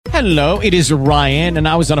Hello, it is Ryan, and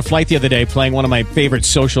I was on a flight the other day playing one of my favorite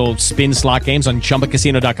social spin slot games on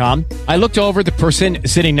ChumbaCasino.com. I looked over at the person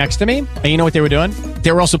sitting next to me, and you know what they were doing?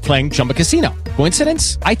 They were also playing Chumba Casino.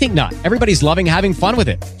 Coincidence? I think not. Everybody's loving having fun with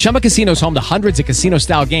it. Chumba Casino is home to hundreds of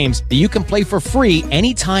casino-style games that you can play for free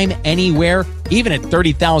anytime, anywhere, even at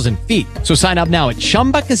 30,000 feet. So sign up now at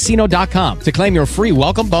ChumbaCasino.com to claim your free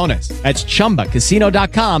welcome bonus. That's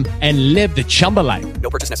ChumbaCasino.com and live the Chumba life.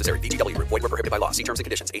 No purchase necessary. VGW. Void where prohibited by law. See terms and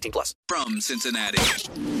conditions. 18+. From Cincinnati.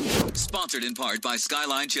 Sponsored in part by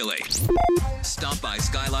Skyline Chili. Stop by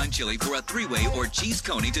Skyline Chili for a three-way or cheese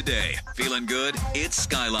coney today. Feeling good? It's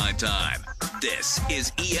Skyline time. This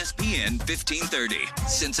is ESPN 1530,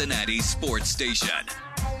 Cincinnati Sports Station.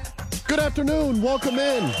 Good afternoon. Welcome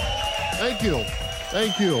in. Thank you.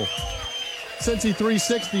 Thank you. Cincy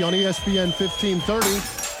 360 on ESPN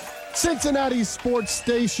 1530, Cincinnati Sports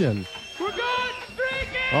Station. We're going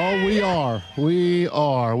streaking! Oh, we are. We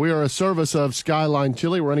are. We are a service of Skyline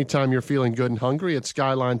Chili, where anytime you're feeling good and hungry, it's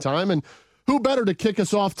Skyline time. And who better to kick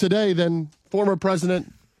us off today than former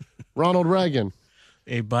President Ronald Reagan?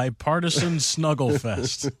 A bipartisan snuggle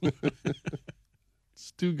fest.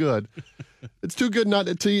 It's too good. It's too good not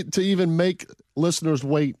to even make listeners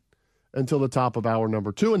wait until the top of hour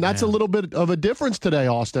number 2. And that's a little bit of a difference today,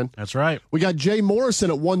 Austin. That's right. We got Jay Morrison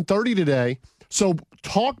at 1:30 today. So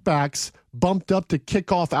talkbacks bumped up to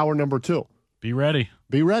kick off hour number 2. Be ready.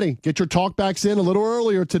 Be ready. Get your talkbacks in a little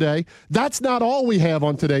earlier today. That's not all we have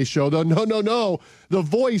on today's show, though. No. The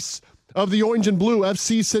voice of the Orange and Blue,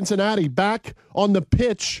 FC Cincinnati, back on the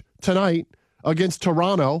pitch tonight against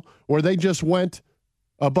Toronto, where they just went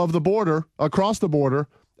above the border, across the border,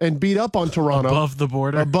 and beat up on Toronto. Above the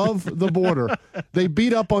border? Above the border. They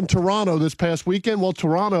beat up on Toronto this past weekend. Well,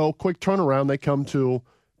 Toronto, quick turnaround, they come to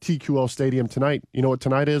TQL Stadium tonight. You know what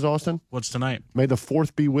tonight is, Austin? What's tonight? May the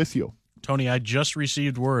 4th be with you. Tony, I just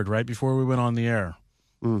received word right before we went on the air.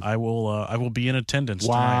 I will be in attendance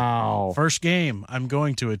Wow. tonight. First game I'm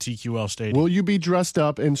going to at TQL Stadium. Will you be dressed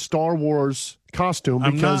up in Star Wars costume?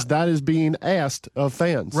 Because that is being asked of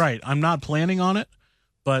fans. Right. I'm not planning on it,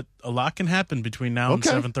 but a lot can happen between now and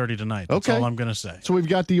 7:30 tonight. That's all I'm going to say. So we've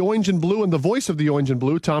got the Orange and Blue and the voice of the Orange and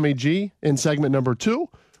Blue, Tommy G, in segment number 2.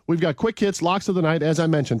 We've got quick hits, locks of the night, as I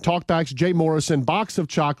mentioned, talkbacks, Jay Morrison, box of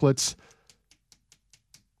chocolates,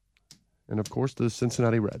 and, of course, the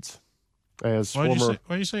Cincinnati Reds. Why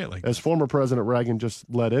do you say it like that? As former President Reagan just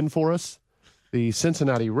let in for us, the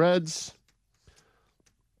Cincinnati Reds,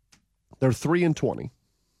 they're 3-20.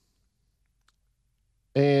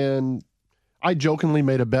 And I jokingly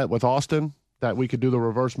made a bet with Austin that we could do the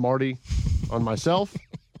reverse Marty on myself.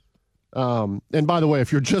 And by the way,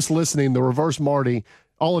 if you're just listening, the reverse Marty,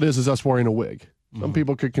 all it is us wearing a wig. Some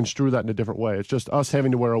people could construe that in a different way. It's just us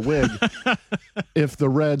having to wear a wig if the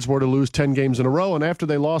Reds were to lose 10 games in a row. And after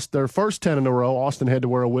they lost their first 10 in a row, Austin had to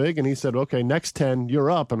wear a wig. And he said, okay, next 10,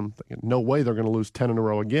 you're up. And I'm thinking, no way they're going to lose 10 in a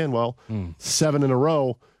row again. Well, 7 in a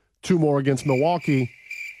row, 2 more against Milwaukee.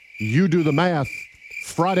 You do the math.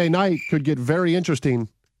 Friday night could get very interesting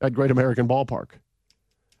at Great American Ballpark.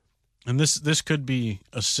 And this could be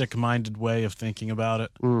a sick-minded way of thinking about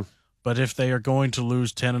it. But if they are going to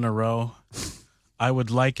lose 10 in a row, I would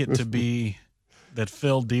like it to be that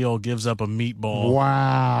Phil Deal gives up a meatball.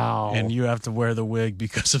 Wow. And you have to wear the wig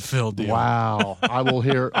because of Phil Deal. Wow. I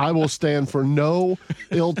will stand for no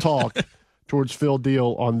ill talk towards Phil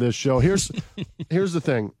Deal on this show. Here's the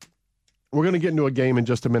thing. We're going to get into a game in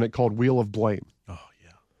just a minute called Wheel of Blame. Oh,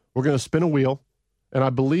 yeah. We're going to spin a wheel, and I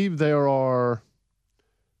believe there are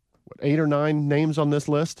 8 or 9 names on this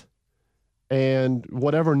list. And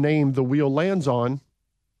whatever name the wheel lands on,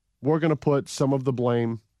 we're going to put some of the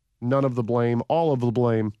blame, none of the blame, all of the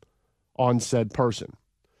blame on said person.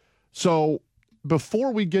 So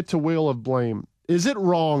before we get to Wheel of Blame, is it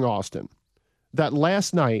wrong, Austin, that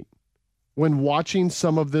last night when watching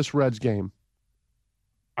some of this Reds game,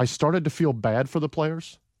 I started to feel bad for the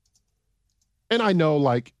players? And I know,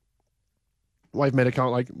 like, wife made a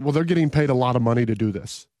comment like, well, they're getting paid a lot of money to do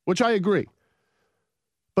this, which I agree.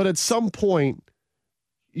 But at some point,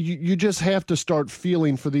 you just have to start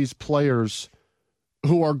feeling for these players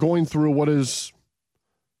who are going through what is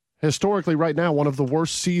historically right now one of the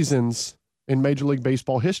worst seasons in Major League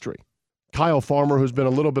Baseball history. Kyle Farmer, who's been a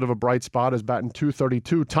little bit of a bright spot, is batting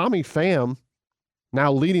 .232. Tommy Pham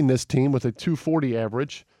now leading this team with a .240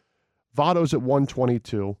 average. Votto's at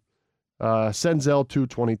 122. Senzel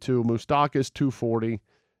 .222. Moustakas .240.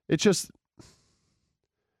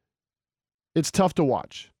 It's tough to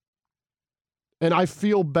watch. And I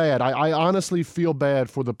feel bad. I honestly feel bad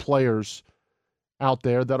for the players out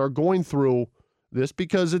there that are going through this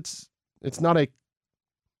because it's not a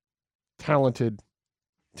talented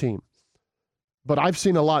team. But I've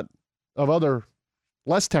seen a lot of other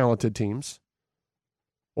less talented teams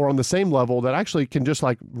or on the same level that actually can just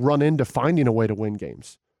like run into finding a way to win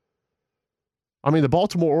games. I mean, the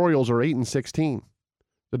Baltimore Orioles are 8-16.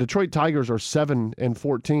 The Detroit Tigers are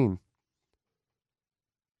 7-14.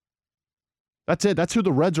 That's it. That's who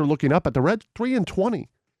the Reds are looking up at. The Reds 3-20.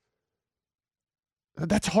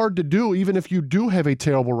 That's hard to do even if you do have a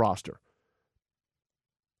terrible roster.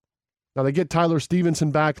 Now they get Tyler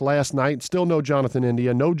Stevenson back last night. Still no Jonathan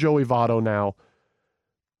India. No Joey Votto now.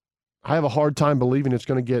 I have a hard time believing it's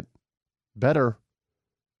going to get better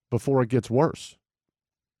before it gets worse.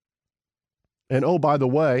 And oh, by the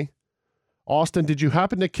way, Austin, did you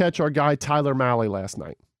happen to catch our guy Tyler Mahle last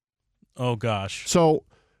night? Oh gosh. So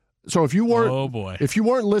if you weren't if you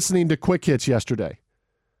weren't listening to Quick Hits yesterday,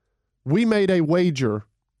 we made a wager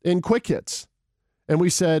in Quick Hits, and we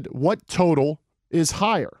said what total is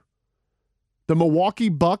higher, the Milwaukee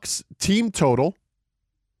Bucks team total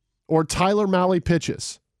or Tyler Mahle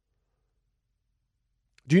pitches?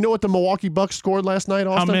 Do you know what the Milwaukee Bucks scored last night,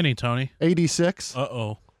 Austin? How many, Tony? 86.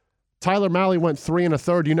 Uh-oh. Tyler Mahle went 3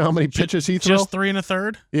 1/3. Do you know how many pitches he threw? Just 3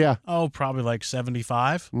 1/3? Yeah. Oh, probably like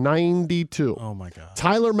 75. 92. Oh my God.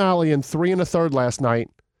 Tyler Mahle in 3 1/3 last night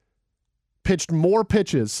pitched more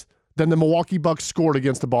pitches than the Milwaukee Bucks scored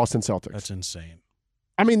against the Boston Celtics. That's insane.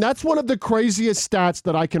 I mean, that's one of the craziest stats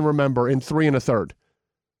that I can remember in 3 1/3.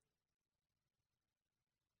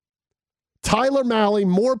 Tyler Mahle,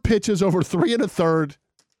 more pitches over 3 1/3.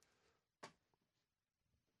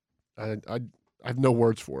 I have no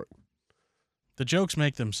words for it. The jokes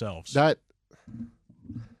make themselves.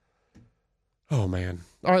 Oh man.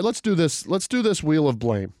 All right, let's do this. Let's do this wheel of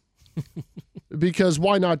blame. Because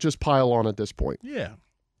why not just pile on at this point? Yeah.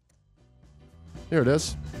 Here it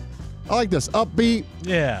is. I like this. Upbeat.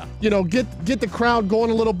 Yeah. You know, get the crowd going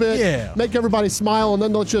a little bit. Yeah. Make everybody smile, and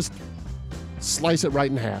then let's just slice it right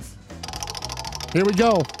in half. Here we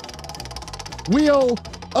go. Wheel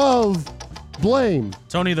of blame.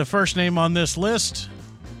 Tony, the first name on this list,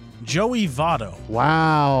 Joey Votto.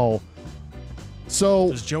 Wow.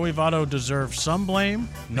 So, Does Joey Votto deserve some blame,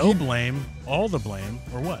 no blame, all the blame,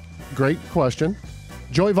 or what? great question.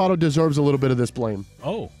 Joey Votto deserves a little bit of this blame.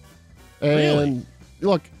 Oh. And Really?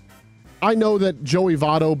 look, I know that Joey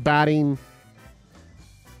Votto batting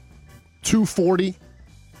 .240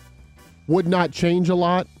 would not change a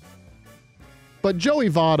lot. But Joey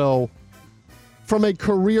Votto, from a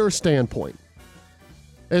career standpoint,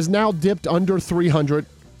 has now dipped under 300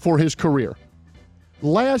 for his career.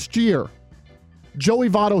 Last year, Joey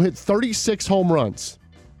Votto hit 36 home runs.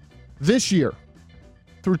 This year,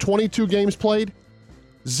 through 22 games played,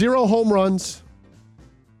 0 home runs,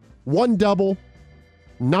 1 double,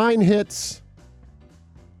 9 hits,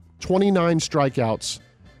 29 strikeouts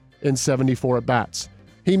in 74 at-bats.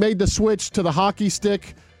 He made the switch to the hockey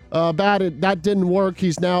stick bat. That didn't work.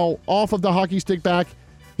 He's now off of the hockey stick back.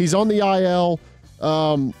 He's on the IL.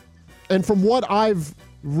 And from what I've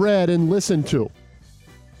read and listened to,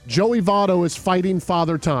 Joey Votto is fighting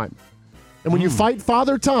Father Time. And when you fight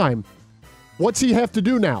Father Time, what's he have to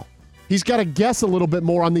do now? He's got to guess a little bit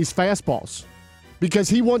more on these fastballs because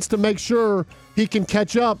he wants to make sure he can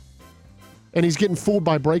catch up, and he's getting fooled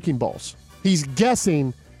by breaking balls. He's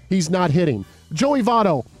guessing, he's not hitting. Joey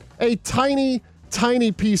Votto, a tiny,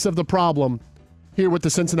 tiny piece of the problem here with the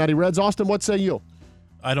Cincinnati Reds. Austin, what say you?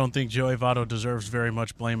 I don't think Joey Votto deserves very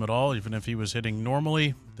much blame at all. Even if he was hitting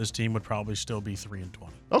normally, this team would probably still be 3-20.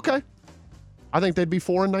 Okay. I think they'd be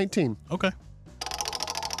 4-19. Okay.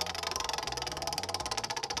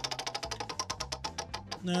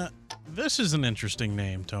 Now, this is an interesting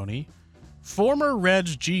name, Tony. Former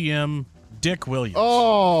Reds GM Dick Williams.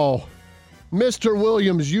 Oh, Mr.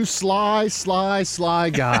 Williams, you sly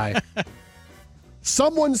guy.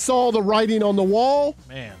 Someone saw the writing on the wall.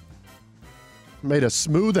 Man. Made a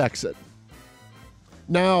smooth exit.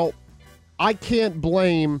 Now, I can't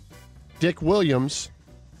blame Dick Williams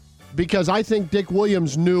because I think Dick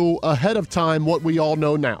Williams knew ahead of time what we all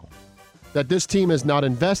know now. That this team is not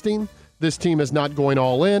investing. This team is not going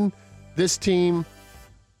all in. This team...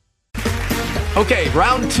 Okay,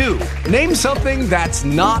 round 2. Name something that's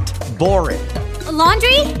not boring. A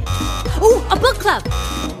laundry? Ooh, a book club.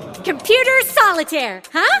 Computer solitaire,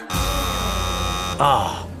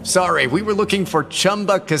 huh? Sorry, we were looking for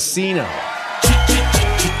Chumba Casino.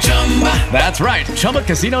 That's right.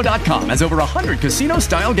 ChumbaCasino.com has over 100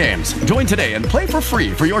 casino-style games. Join today and play for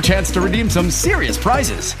free for your chance to redeem some serious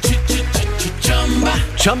prizes.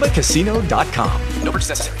 ChumbaCasino.com. No purchase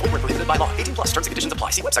necessary. Void where prohibited by law. 18+ terms and conditions apply.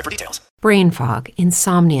 See website for details. Brain fog,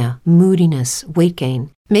 insomnia, moodiness, weight gain.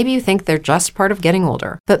 Maybe you think they're just part of getting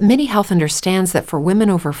older, but MIDI Health understands that for women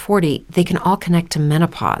over 40, they can all connect to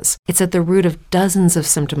menopause. It's at the root of dozens of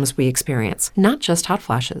symptoms we experience, not just hot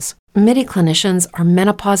flashes. MIDI clinicians are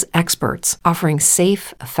menopause experts, offering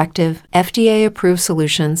safe, effective, FDA-approved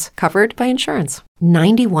solutions covered by insurance.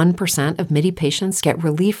 91% of MIDI patients get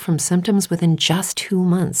relief from symptoms within just 2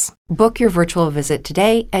 months. Book your virtual visit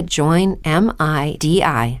today at joinmidi.com.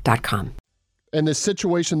 And the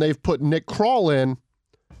situation they've put Nick Kroll in,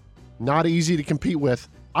 not easy to compete with.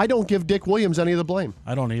 I don't give Dick Williams any of the blame.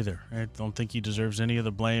 I don't either. I don't think he deserves any of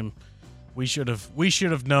the blame. We should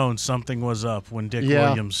have known something was up when Dick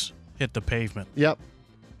Williams hit the pavement. Yep.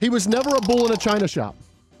 He was never a bull in a china shop.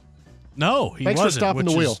 No, he Thanks wasn't. for stopping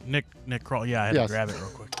the wheel. Nick Kroll. Yeah, I had to grab it real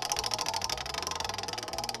quick.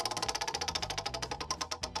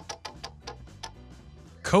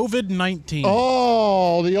 COVID-19.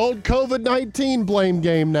 Oh, the old COVID-19 blame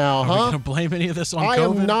game now, Are we going to blame any of this on I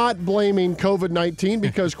COVID? am not blaming COVID-19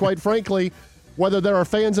 because, quite frankly, whether there are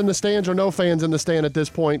fans in the stands or no fans in the stand at this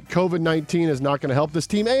point, COVID-19 is not going to help this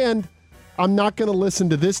team. And I'm not going to listen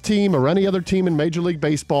to this team or any other team in Major League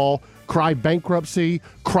Baseball cry bankruptcy,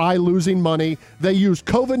 cry losing money. They use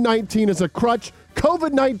COVID-19 as a crutch.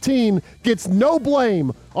 COVID-19 gets no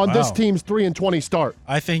blame on this team's 3-20 start.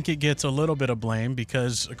 I think it gets a little bit of blame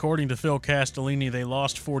because, according to Phil Castellini, they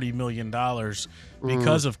lost $40 million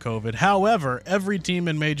because of COVID. However, every team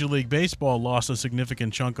in Major League Baseball lost a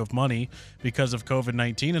significant chunk of money because of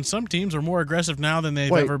COVID-19, and some teams are more aggressive now than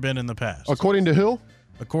they've ever been in the past. According to who?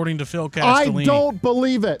 According to Phil Castellini. I don't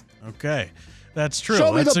believe it. Okay. That's true.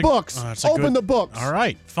 Show me the books. Open the books. All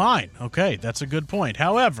right. Fine. Okay. That's a good point.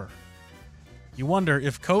 However, you wonder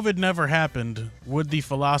if COVID never happened, would the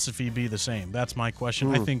philosophy be the same? That's my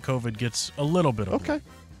question. I think COVID gets a little bit of Okay.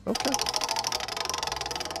 Okay.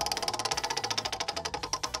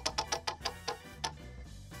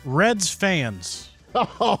 Reds fans.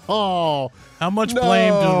 Oh, how much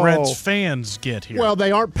blame do Reds fans get here? Well,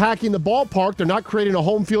 they aren't packing the ballpark. They're not creating a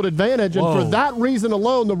home field advantage. And for that reason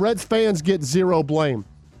alone, the Reds fans get zero blame.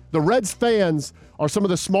 The Reds fans are some of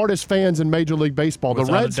the smartest fans in Major League Baseball. Without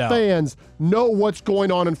the Reds fans know what's going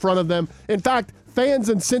on in front of them. In fact, fans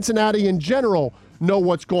in Cincinnati in general know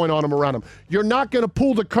what's going on around them. You're not going to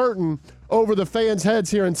pull the curtain over the fans' heads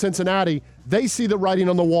here in Cincinnati. They see the writing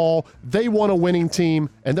on the wall. They want a winning team,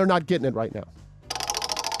 and they're not getting it right now.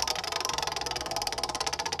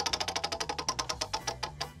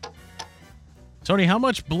 Tony, how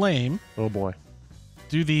much blame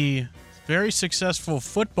do the very successful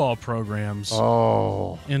football programs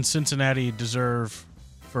in Cincinnati deserve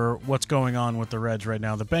for what's going on with the Reds right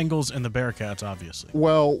now? The Bengals and the Bearcats, obviously.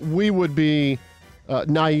 Well, we would be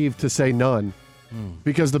naive to say none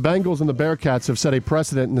because the Bengals and the Bearcats have set a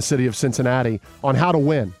precedent in the city of Cincinnati on how to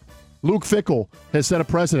win. Luke Fickell has set a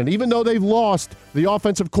precedent. Even though they've lost the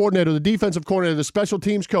offensive coordinator, the defensive coordinator, the special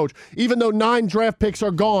teams coach, even though 9 draft picks are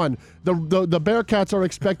gone, the Bearcats are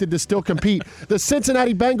expected to still compete. The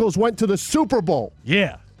Cincinnati Bengals went to the Super Bowl.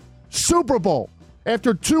 Yeah. Super Bowl.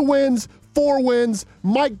 After 2 wins, 4 wins,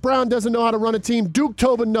 Mike Brown doesn't know how to run a team. Duke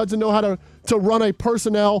Tobin doesn't know how to run a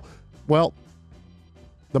personnel. Well,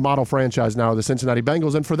 the model franchise now are the Cincinnati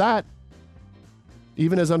Bengals. And for that,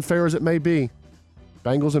 even as unfair as it may be,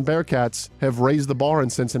 Bengals and Bearcats have raised the bar in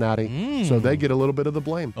Cincinnati, so they get a little bit of the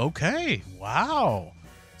blame. Okay. Wow.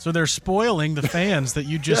 So they're spoiling the fans that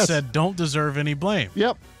you just said don't deserve any blame.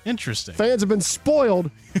 Yep. Interesting. Fans have been spoiled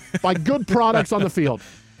by good products on the field.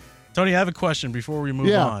 Tony, I have a question before we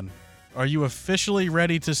move on. Are you officially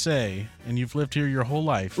ready to say, and you've lived here your whole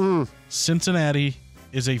life, Cincinnati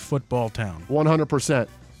is a football town? 100%.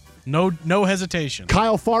 No hesitation.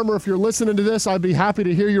 Kyle Farmer, if you're listening to this, I'd be happy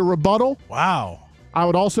to hear your rebuttal. Wow. I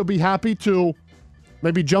would also be happy to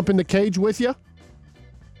maybe jump in the cage with you.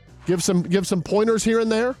 Give some pointers here and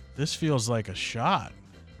there. This feels like a shot.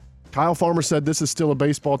 Kyle Farmer said this is still a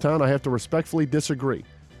baseball town. I have to respectfully disagree.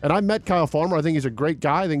 And I met Kyle Farmer. I think he's a great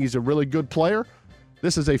guy. I think he's a really good player.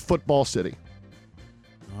 This is a football city.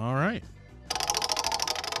 All right.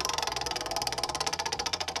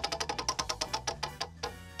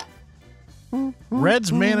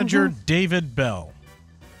 Reds manager David Bell.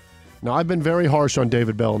 Now, I've been very harsh on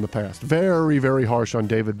David Bell in the past. Very, very harsh on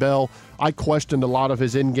David Bell. I questioned a lot of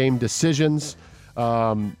his in-game decisions.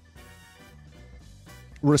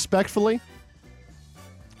 Respectfully,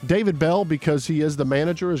 David Bell, because he is the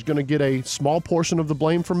manager, is going to get a small portion of the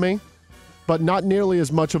blame from me, but not nearly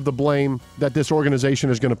as much of the blame that this organization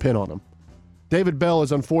is going to pin on him. David Bell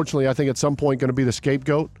is, unfortunately, I think at some point going to be the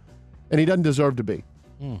scapegoat, and he doesn't deserve to be.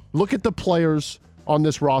 Look at the players on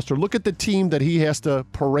this roster. Look at the team that he has to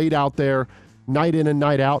parade out there night in and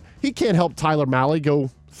night out. He can't help Tyler Mahle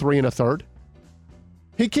go 3 1/3.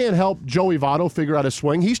 He can't help Joey Votto figure out his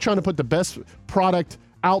swing. He's trying to put the best product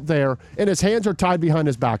out there, and his hands are tied behind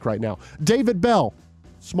his back right now. David Bell,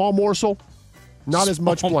 small morsel, not as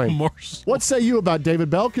much blame. What say you about David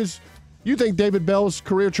Bell? Because you think David Bell's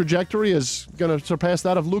career trajectory is going to surpass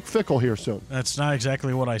that of Luke Fickell here soon. That's not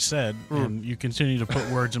exactly what I said, and you continue to put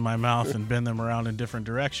words in my mouth and bend them around in different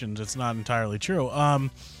directions. It's not entirely true.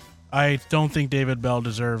 I don't think David Bell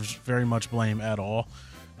deserves very much blame at all.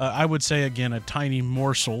 I would say, again, a tiny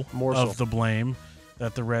morsel of the blame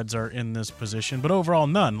that the Reds are in this position, but overall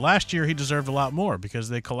none. Last year he deserved a lot more because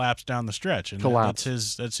they collapsed down the stretch, and that's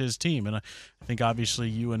his team. And I think obviously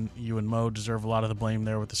you and Mo deserve a lot of the blame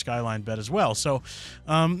there with the Skyline bet as well. So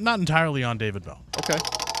not entirely on David Bell. Okay.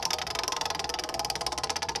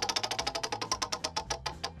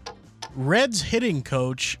 Reds hitting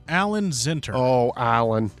coach Alan Zinter. Oh,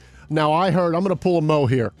 Alan. Now I'm going to pull a Mo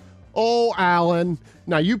here. Oh, Alan.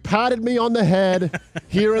 Now, you patted me on the head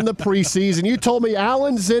here in the preseason. You told me,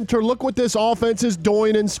 Alan Zinter, look what this offense is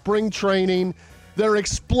doing in spring training. They're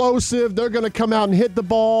explosive. They're going to come out and hit the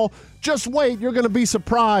ball. Just wait. You're going to be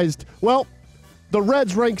surprised. Well, the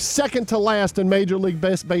Reds rank second to last in Major League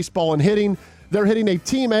Baseball in hitting. They're hitting a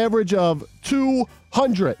team average of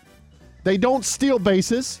 200. They don't steal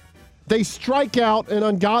bases. They strike out an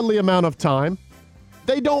ungodly amount of time.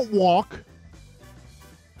 They don't walk.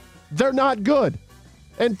 They're not good.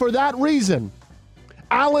 And for that reason,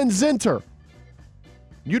 Alan Zinter,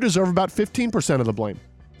 you deserve about 15% of the blame.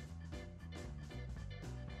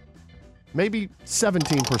 Maybe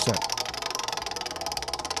 17%.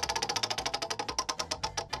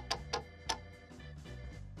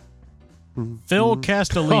 Phil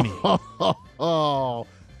Castellini. Oh,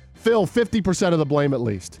 Phil, 50% of the blame at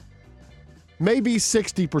least. Maybe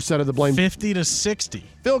 60% of the blame. 50 to 60.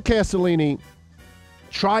 Phil Castellini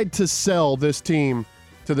tried to sell this team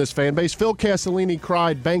to this fan base. Phil Castellini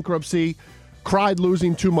cried bankruptcy, cried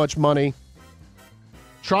losing too much money,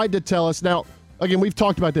 tried to tell us. Now, again, we've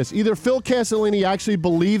talked about this. Either Phil Castellini actually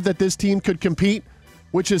believed that this team could compete,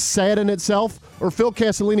 which is sad in itself, or Phil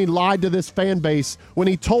Castellini lied to this fan base when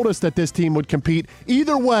he told us that this team would compete.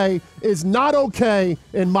 Either way is not okay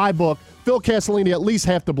in my book. Phil Castellini at least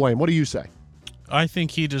half the blame. What do you say? I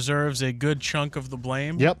think he deserves a good chunk of the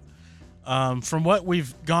blame. Yep. From what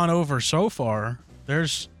we've gone over so far,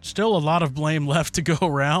 there's still a lot of blame left to go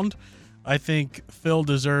around. I think Phil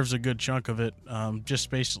deserves a good chunk of it. Just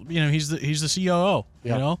basically, he's the COO.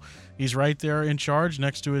 Yep. You know, he's right there in charge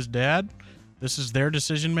next to his dad. This is their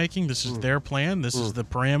decision making. This is their plan. This is the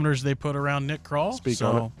parameters they put around Nick Krall. Speak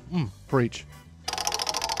on it. Preach.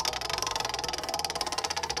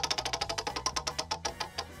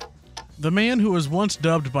 The man who was once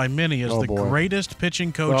dubbed by many as greatest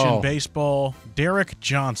pitching coach in baseball, Derek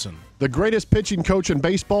Johnson. The greatest pitching coach in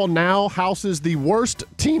baseball now houses the worst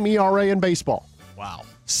team ERA in baseball. Wow.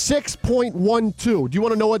 6.12. Do you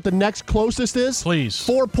want to know what the next closest is? Please.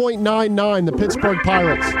 4.99, the Pittsburgh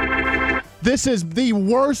Pirates. This is the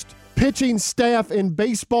worst pitching staff in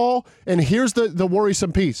baseball, and here's the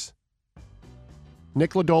worrisome piece.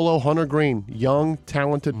 Nick Lodolo, Hunter Green, young,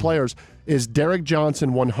 talented players. Is Derek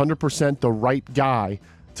Johnson 100% the right guy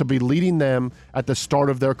to be leading them at the start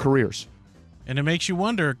of their careers? And it makes you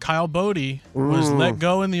wonder, Kyle Bodie was let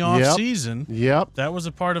go in the offseason. Yep. That was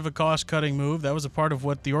a part of a cost-cutting move. That was a part of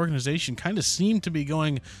what the organization kind of seemed to be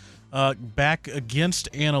going back against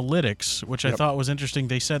analytics, which I thought was interesting.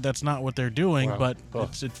 They said that's not what they're doing, but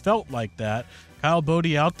it felt like that. Kyle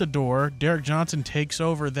Bodie out the door. Derek Johnson takes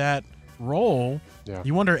over that role. Yeah.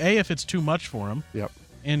 You wonder, A, if it's too much for him. Yep.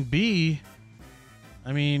 And B,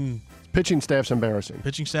 I mean, pitching staff's embarrassing.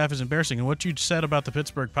 Pitching staff is embarrassing. And what you said about the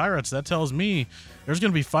Pittsburgh Pirates, that tells me there's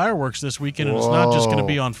going to be fireworks this weekend, and it's not just going to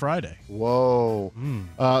be on Friday. Whoa.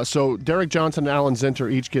 So Derek Johnson and Alan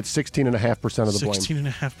Zinter each get 16.5% of the blame.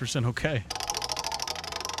 16.5%, okay.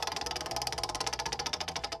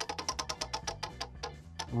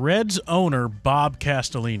 Reds owner Bob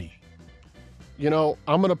Castellini. I'm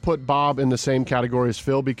going to put Bob in the same category as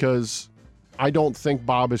Phil because I don't think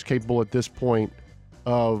Bob is capable at this point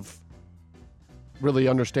of really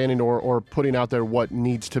understanding or putting out there what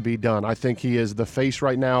needs to be done. I think he is the face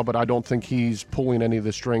right now, but I don't think he's pulling any of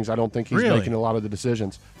the strings. I don't think he's making a lot of the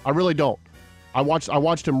decisions. I really don't. I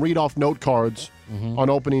watched him read off note cards on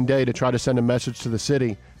opening day to try to send a message to the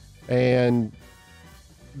city, and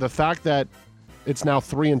the fact that it's now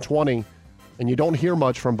 3-20 and you don't hear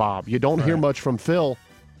much from Bob, you don't hear much from Phil,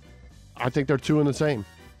 I think they're two in the same.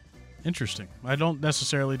 Interesting. I don't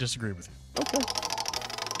necessarily disagree with you. Okay.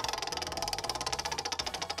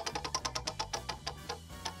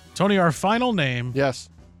 Tony, our final name. Yes.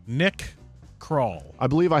 Nick Kroll. I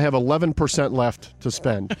believe I have 11% left to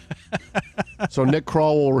spend. So Nick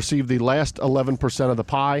Kroll will receive the last 11% of the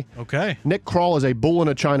pie. Okay. Nick Kroll is a bull in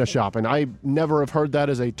a china shop, and I never have heard that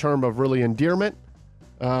as a term of really endearment.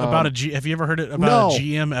 Have you ever heard it about a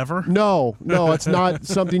GM ever? No, it's not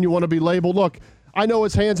something you want to be labeled. Look, I know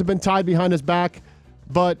his hands have been tied behind his back,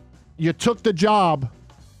 but you took the job.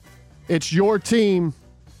 It's your team.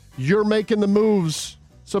 You're making the moves,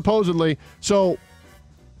 supposedly. So,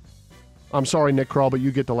 I'm sorry, Nick Kroll, but you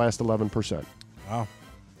get the last 11%. Wow. How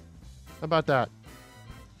about that?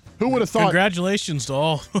 Who would have thought? Congratulations to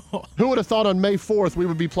all. Who would have thought on May 4th we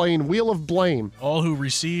would be playing Wheel of Blame? All who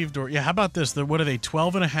received, how about this? What are they,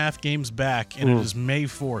 12 and a half games back, and it is May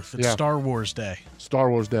 4th. It's Star Wars Day. Star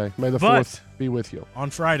Wars Day. May the 4th be with you.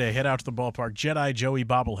 On Friday, head out to the ballpark. Jedi Joey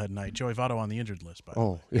bobblehead night. Joey Votto on the injured list, by the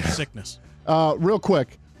way. Yeah. Sickness. Real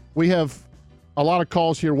quick, we have a lot of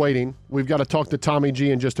calls here waiting. We've got to talk to Tommy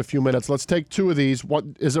G in just a few minutes. Let's take two of these. What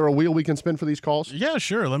is there a wheel we can spin for these calls? Yeah,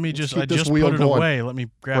 sure. Let me I just put it going. away. Let me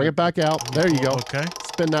grab Bring it back out. There you go. Okay.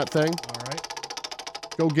 Spin that thing. All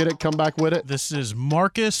right. Go get it. Come back with it. This is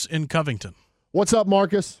Marcus in Covington. What's up,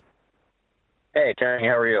 Marcus? Hey, Terry.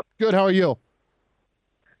 How are you? Good. How are you?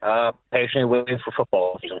 Patiently waiting for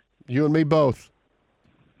football season. You and me both.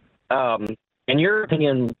 In your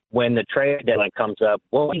opinion, when the trade deadline comes up,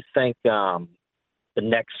 what do you think the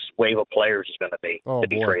next wave of players is going to be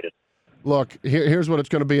be traded? Look, here's what it's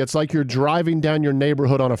going to be. It's like you're driving down your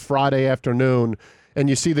neighborhood on a Friday afternoon, and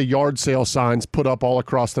you see the yard sale signs put up all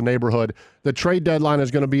across the neighborhood. The trade deadline is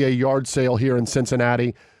going to be a yard sale here in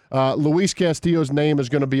Cincinnati. Luis Castillo's name is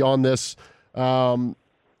going to be on this.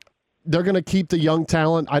 They're going to keep the young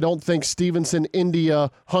talent. I don't think Stevenson, India,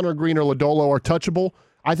 Hunter Green, or Lodolo are touchable.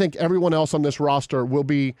 I think everyone else on this roster will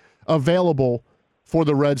be available for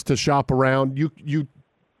the Reds to shop around. You,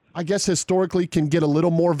 I guess, historically can get a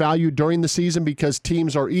little more value during the season because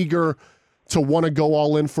teams are eager to want to go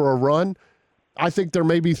all in for a run. I think there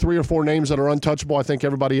may be 3 or 4 names that are untouchable. I think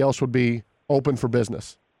everybody else would be open for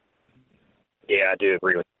business. Yeah, I do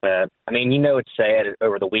agree with that. I mean, it's sad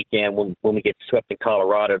over the weekend when we get swept in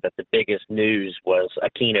Colorado that the biggest news was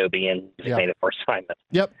Aquino being designated for assignment.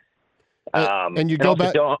 Yep. And you go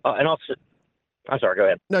back. I'm sorry, go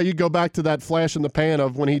ahead. No, you go back to that flash in the pan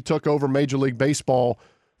of when he took over Major League Baseball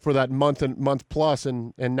for that month plus,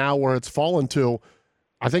 and now where it's fallen to.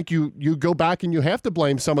 I think you go back and you have to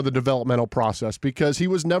blame some of the developmental process because he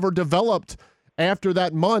was never developed after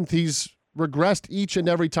that month. He's regressed each and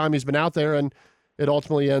every time he's been out there, and it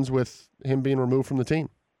ultimately ends with him being removed from the team.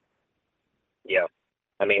 Yeah.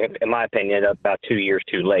 I mean, in my opinion, about 2 years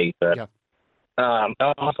too late. But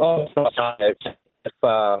also, if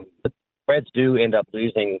the Reds do end up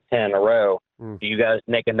losing 10 in a row, do you guys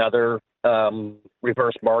make another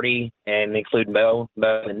reverse Marty and include Mo in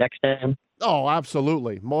the next 10? Oh,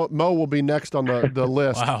 absolutely. Mo will be next on the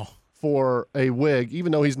list. Wow. For a wig,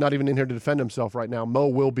 even though he's not even in here to defend himself right now. Mo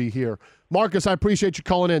will be here. Marcus, I appreciate you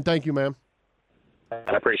calling in. Thank you, man.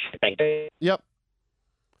 I appreciate it. Thank you. Yep.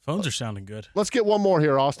 Phones are sounding good. Let's get one more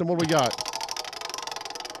here, Austin. What do we got?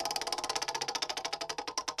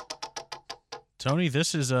 Tony,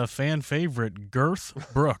 this is a fan favorite,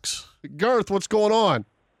 Girth Brooks. Girth, what's going on?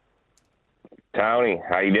 Tony,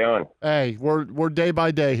 how you doing? Hey, we're day by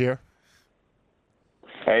day here.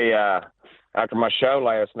 Hey, after my show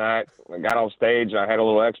last night, I got on stage and I had a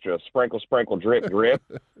little extra sprinkle, drip, drip.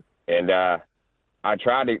 And I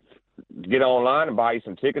tried to get online and buy you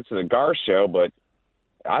some tickets to the Garth show, but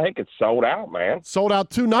I think it's sold out, man. Sold out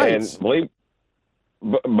 2 nights. And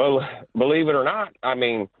believe it or not, I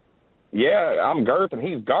mean, yeah, I'm Girth and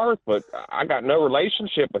he's Garth, but I got no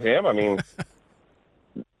relationship with him. I mean,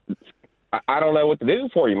 I don't know what to do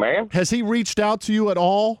for you, man. Has he reached out to you at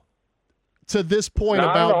all to this point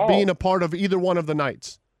Not about being a part of either one of the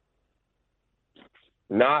nights?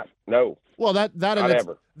 No. Well,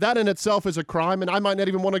 that in itself is a crime, and I might not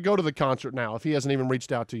even want to go to the concert now if he hasn't even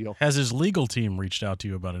reached out to you. Has his legal team reached out to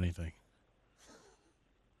you about anything?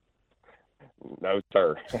 No,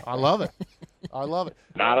 sir. I love it.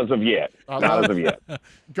 Not as of yet.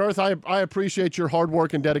 Girth, I appreciate your hard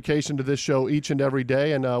work and dedication to this show each and every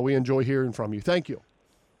day, and we enjoy hearing from you. Thank you.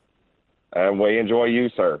 And we enjoy you,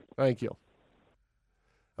 sir. Thank you.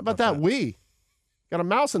 How about that? We got a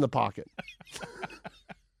mouse in the pocket.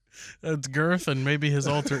 That's Girth and maybe his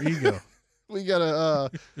alter ego. we gotta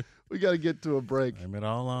get to a break. I'm it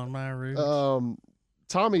all on my roots.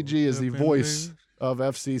 Tommy G is the voice of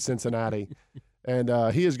FC Cincinnati, and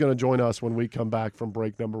he is going to join us when we come back from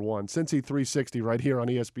break number 1. Cincy 360 right here on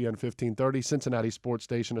ESPN 1530, Cincinnati Sports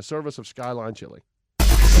Station, a service of Skyline Chili.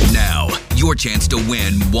 Now, your chance to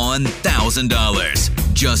win $1,000.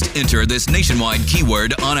 Just enter this nationwide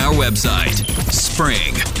keyword on our website.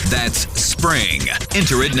 Spring. That's spring.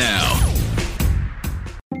 Enter it now.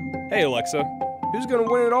 Hey Alexa, who's going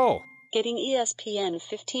to win it all? Getting ESPN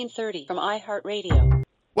 1530 from iHeartRadio.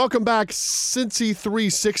 Welcome back. Cincy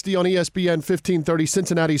 360 on ESPN 1530,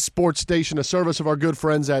 Cincinnati's sports station, a service of our good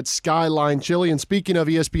friends at Skyline Chili. And speaking of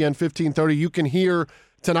ESPN 1530, you can hear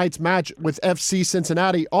tonight's match with FC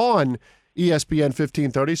Cincinnati on ESPN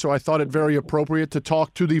 1530. So I thought it very appropriate to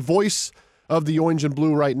talk to the voice of the Orange and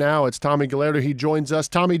Blue right now. It's Tommy Gallardo. He joins us.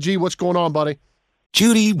 Tommy G, what's going on, buddy?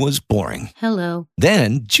 Judy was boring. Hello.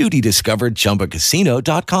 Then Judy discovered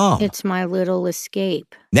ChumbaCasino.com. It's my little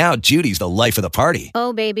escape. Now Judy's the life of the party.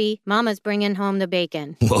 Oh, baby, mama's bringing home the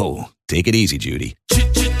bacon. Whoa, take it easy, Judy.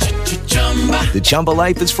 The Chumba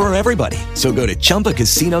life is for everybody. So go to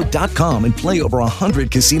ChumbaCasino.com and play over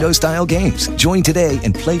 100 casino-style games. Join today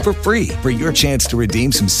and play for free for your chance to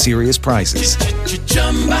redeem some serious prizes.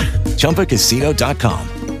 ChumbaCasino.com.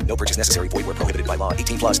 No purchase necessary. Void where prohibited by law.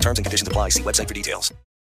 18 plus terms and conditions apply. See website for details.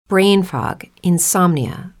 Brain fog,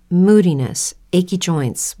 insomnia, moodiness, achy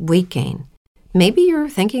joints, weight gain. Maybe you're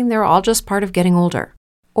thinking they're all just part of getting older.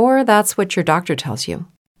 Or that's what your doctor tells you.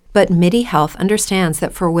 But MIDI Health understands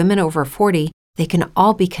that for women over 40, they can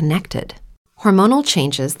all be connected. Hormonal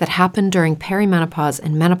changes that happen during perimenopause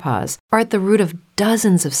and menopause are at the root of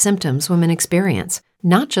dozens of symptoms women experience,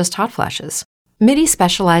 not just hot flashes. MIDI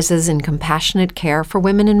specializes in compassionate care for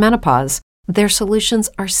women in menopause. Their solutions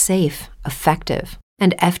are safe, effective,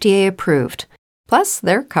 and FDA approved. Plus,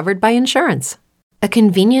 they're covered by insurance. A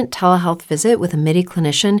convenient telehealth visit with a MIDI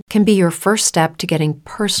clinician can be your first step to getting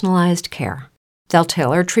personalized care. They'll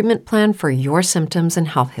tailor a treatment plan for your symptoms and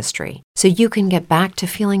health history so you can get back to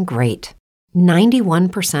feeling great.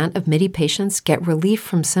 91% of MIDI patients get relief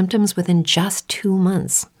from symptoms within just 2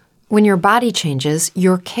 months. When your body changes,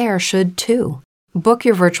 your care should too. Book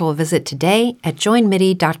your virtual visit today at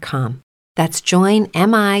joinmidi.com. That's joinmidi.com.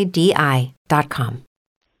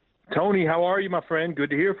 Tony, how are you, my friend? Good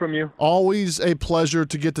to hear from you. Always a pleasure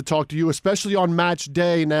to get to talk to you, especially on match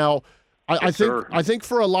day. Now, I think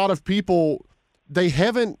for a lot of people,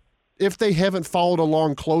 if they haven't followed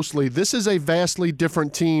along closely, this is a vastly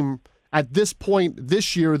different team at this point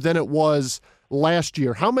this year than it was last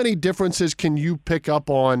year. How many differences can you pick up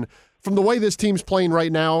on from the way this team's playing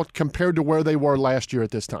right now compared to where they were last year at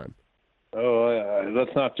this time?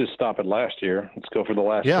 Let's not just stop at last year. Let's go for the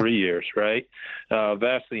last 3 years, right?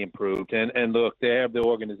 Vastly improved. And look, they have the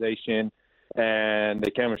organization and the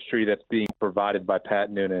chemistry that's being provided by Pat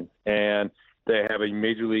Noonan. And they have a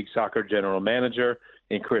Major League Soccer general manager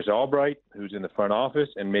in Chris Albright, who's in the front office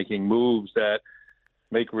and making moves that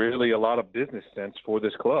make really a lot of business sense for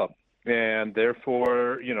this club. And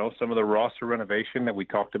therefore, some of the roster renovation that we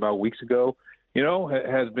talked about weeks ago,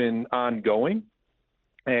 has been ongoing.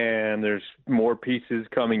 And there's more pieces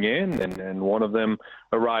coming in, and one of them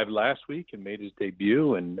arrived last week and made his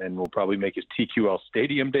debut and will probably make his TQL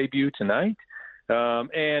Stadium debut tonight.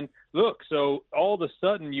 And look, so all of a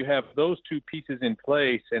sudden you have those two pieces in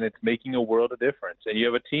place, and it's making a world of difference. And you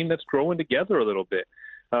have a team that's growing together a little bit.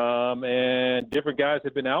 And different guys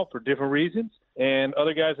have been out for different reasons, and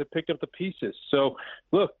other guys have picked up the pieces. So,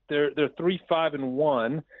 look, they're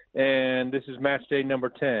 3-5-1, and this is match day number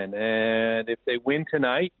 10. And if they win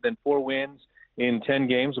tonight, then 4 wins in 10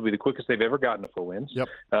 games will be the quickest they've ever gotten to 4 wins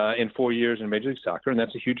in 4 years in Major League Soccer, and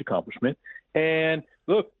that's a huge accomplishment. And,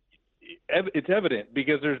 look, it's evident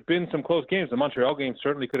because there's been some close games. The Montreal game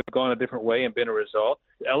certainly could have gone a different way and been a result.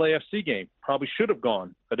 The LAFC game probably should have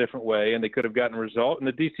gone a different way, and they could have gotten a result. In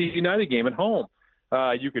the DC United game at home,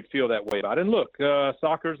 you could feel that way about it. And look,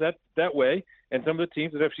 soccer's that way, and some of the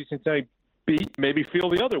teams that FC Cincinnati beat maybe feel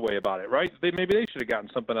the other way about it, right? Maybe they should have gotten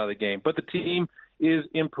something out of the game. But the team is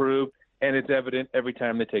improved, and it's evident every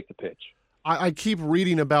time they take the pitch. I keep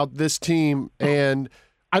reading about this team, and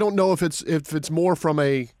I don't know if it's more from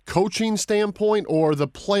a coaching standpoint or the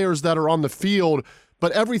players that are on the field,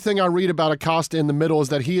 but everything I read about Acosta in the middle is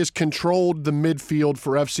that he has controlled the midfield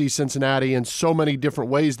for FC Cincinnati in so many different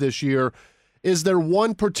ways this year. Is there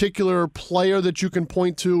one particular player that you can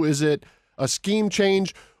point to? Is it a scheme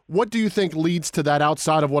change? What do you think leads to that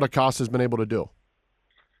outside of what Acosta has been able to do?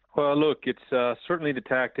 Well, look, it's certainly the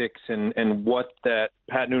tactics and what that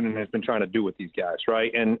Pat Noonan has been trying to do with these guys,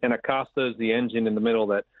 right? And Acosta is the engine in the middle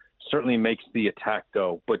that certainly makes the attack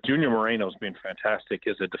go. But Junior Moreno's been fantastic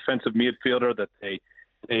as a defensive midfielder that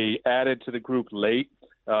they added to the group late.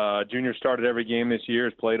 Junior started every game this year,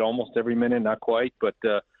 has played almost every minute, not quite, but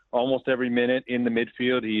almost every minute in the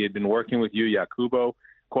midfield. He had been working with Yuya Kubo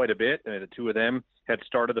quite a bit, and the two of them had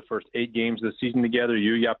started the first 8 games of the season together.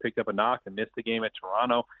 Yuya picked up a knock and missed the game at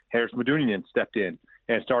Toronto. Harris Medunian stepped in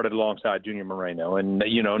and started alongside Junior Moreno. And,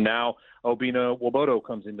 now Obina Nwobodo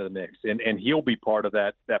comes into the mix, and he'll be part of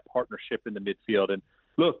that partnership in the midfield. And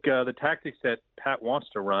look, the tactics that Pat wants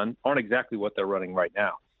to run aren't exactly what they're running right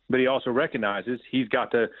now. But he also recognizes he's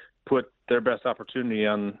got to put their best opportunity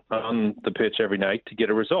on the pitch every night to get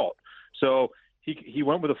a result. So he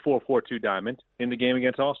went with a 4-4-2 diamond in the game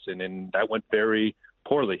against Austin, and that went very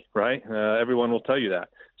poorly, right? Everyone will tell you that.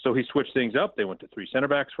 So he switched things up. They went to 3 center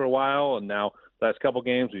backs for a while, and now last couple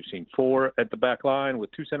games we've seen 4 at the back line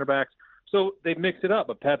with 2 center backs. So they've mixed it up.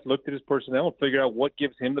 But Pat looked at his personnel and figured out what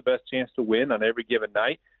gives him the best chance to win on every given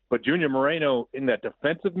night. But Junior Moreno in that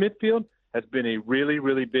defensive midfield has been a really,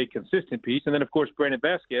 really big consistent piece. And then, of course, Brandon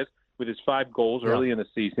Vasquez with his 5 goals early in the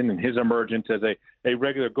season and his emergence as a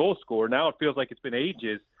regular goal scorer. Now it feels like it's been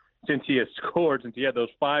ages since he has scored, since he had those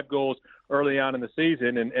 5 goals early on in the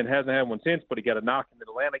season and hasn't had one since, but he got a knock in the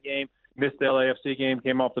Atlanta game, missed the LAFC game,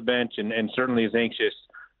 came off the bench, and certainly is anxious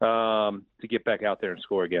to get back out there and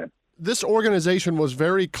score again. This organization was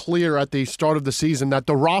very clear at the start of the season that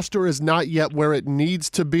the roster is not yet where it needs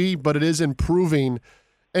to be, but it is improving.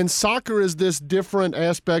 And soccer is this different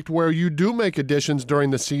aspect where you do make additions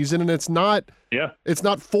during the season, and it's not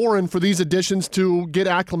foreign for these additions to get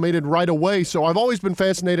acclimated right away. So I've always been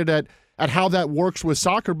fascinated at how that works with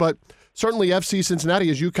soccer, but certainly FC Cincinnati,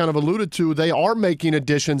 as you kind of alluded to, they are making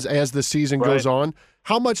additions as the season goes on.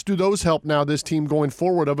 How much do those help now this team going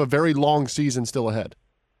forward of a very long season still ahead?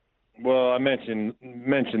 Well, I mentioned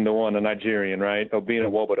the one, a Nigerian, right, Obina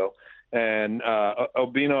Nwobodo. And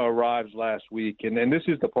Obina arrives last week, and this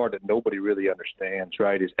is the part that nobody really understands,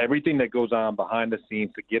 right, is everything that goes on behind the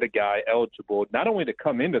scenes to get a guy eligible not only to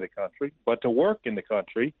come into the country, but to work in the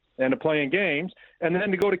country and to play in games, and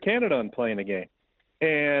then to go to Canada and play in a game.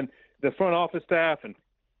 And the front office staff and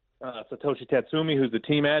Satoshi Tatsumi, who's the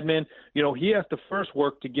team admin, he has to first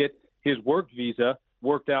work to get his work visa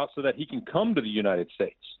worked out so that he can come to the United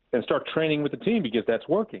States and start training with the team because that's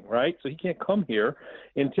working, right? So he can't come here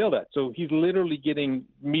until that. So he's literally getting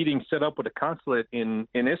meetings set up with a consulate in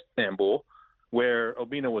Istanbul where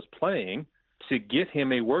Obina was playing to get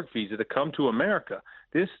him a work visa to come to America.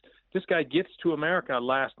 This guy gets to America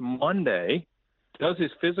last Monday, does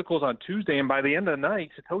his physicals on Tuesday, and by the end of the night,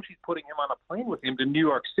 Satoshi's putting him on a plane with him to New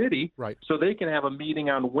York City so they can have a meeting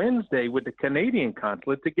on Wednesday with the Canadian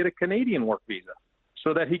consulate to get a Canadian work visa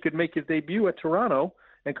so that he could make his debut at Toronto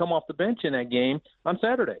and come off the bench in that game on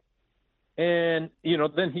Saturday. And,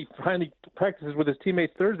 then he finally practices with his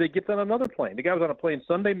teammates Thursday, gets on another plane. The guy was on a plane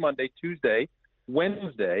Sunday, Monday, Tuesday,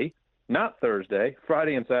 Wednesday, not Thursday,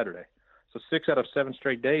 Friday and Saturday. So 6 out of 7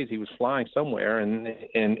 straight days he was flying somewhere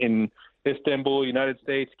in Istanbul, United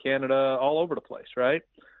States, Canada, all over the place, right?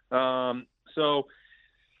 So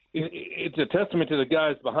it's a testament to the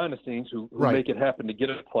guys behind the scenes who make it happen to get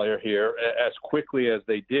a player here as quickly as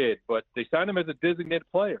they did. But they signed him as a designated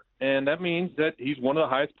player, and that means that he's one of the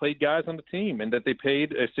highest paid guys on the team and that they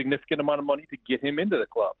paid a significant amount of money to get him into the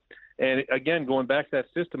club. And, again, going back to that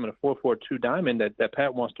system in a 4-4-2 diamond that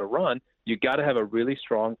Pat wants to run, you got to have a really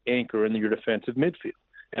strong anchor in your defensive midfield.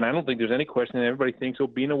 And I don't think there's any question that everybody thinks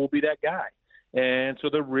Obina will be that guy. And so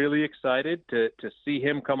they're really excited to see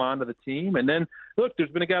him come onto the team. And then, look, there's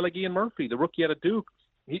been a guy like Ian Murphy, the rookie out of Duke.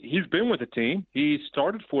 He's been with the team. He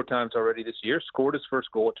started 4 times already this year, scored his first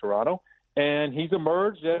goal at Toronto, and he's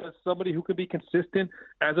emerged as somebody who could be consistent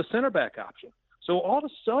as a center back option. So all of a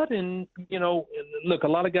sudden, look, a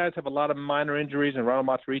lot of guys have a lot of minor injuries, and Ronald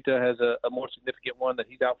Matarrita has a more significant one that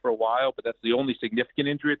he's out for a while, but that's the only significant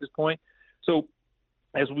injury at this point. So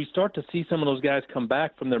as we start to see some of those guys come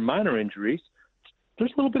back from their minor injuries,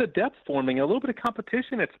 there's a little bit of depth forming, a little bit of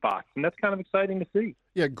competition at spots, and that's kind of exciting to see.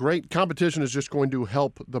 Yeah, great. Competition is just going to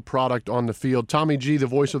help the product on the field. Tommy G, the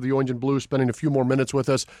voice of the Orange and Blue, spending a few more minutes with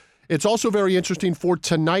us. It's also very interesting for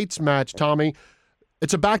tonight's match, Tommy.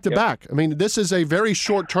 It's a back-to-back. Yep. I mean, this is a very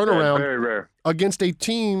short turnaround very rare. Against a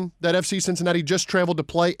team that FC Cincinnati just traveled to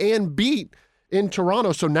play and beat in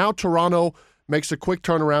Toronto. So now Toronto makes a quick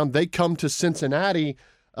turnaround. They come to Cincinnati.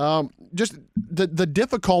 Just the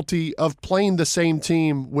difficulty of playing the same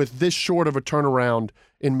team with this short of a turnaround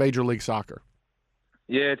in Major League Soccer.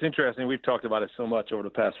 Yeah, it's interesting. We've talked about it so much over the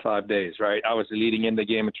past 5 days, right? I was leading in the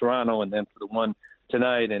game in Toronto and then for the one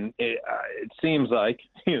tonight, and it seems like,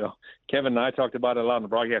 Kevin and I talked about it a lot on the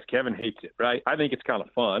broadcast. Kevin hates it, right? I think it's kind of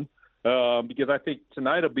fun because I think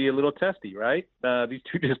tonight will be a little testy, right? These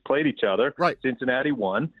two just played each other. Right. Cincinnati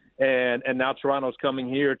won. And now Toronto's coming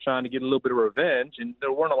here trying to get a little bit of revenge, and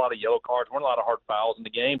there weren't a lot of yellow cards, weren't a lot of hard fouls in the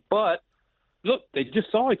game. But, look, they just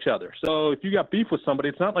saw each other. So if you got beef with somebody,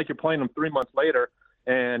 it's not like you're playing them 3 months later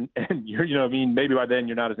and you're, maybe by then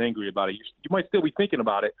you're not as angry about it. You might still be thinking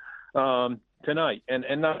about it. tonight.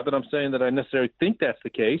 And not that I'm saying that I necessarily think that's the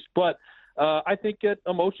case, but I think that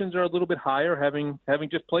emotions are a little bit higher having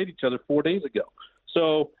just played each other 4 days ago.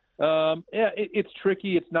 So, it's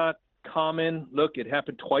tricky. It's not common. Look, it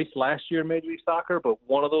happened twice last year in Major League Soccer, but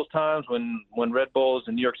one of those times when Red Bulls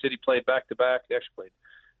and New York City played back-to-back, they actually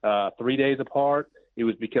played 3 days apart. It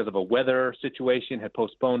was because of a weather situation, had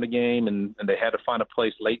postponed the game, and they had to find a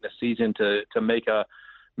place late in the season to make a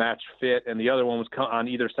match fit, and the other one was on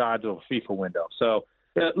either side of a FIFA window. So,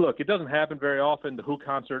 look, it doesn't happen very often. The Who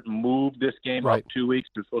concert moved this game up 2 weeks.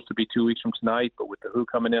 It was supposed to be 2 weeks from tonight, but with the Who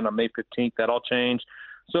coming in on May 15th, that all changed.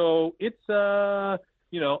 So it's a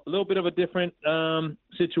little bit of a different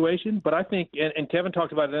situation. But I think, and Kevin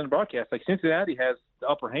talked about it in the broadcast, like Cincinnati has the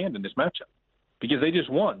upper hand in this matchup because they just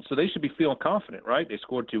won. So they should be feeling confident, right? They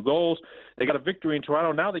scored 2 goals. They got a victory in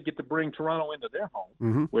Toronto. Now they get to bring Toronto into their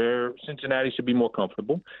home where Cincinnati should be more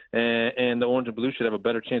comfortable. And the Orange and Blue should have a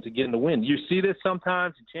better chance of getting the win. You see this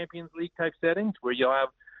sometimes in Champions League type settings where you'll have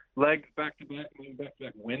legs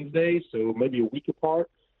back-to-back Wednesdays, so maybe a week apart.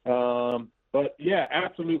 But, yeah,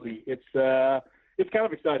 absolutely. It's kind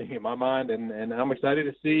of exciting in my mind, and I'm excited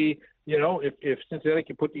to see, if Cincinnati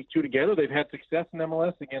can put these two together. They've had success in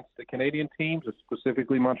MLS against the Canadian teams,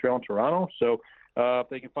 specifically Montreal and Toronto. So if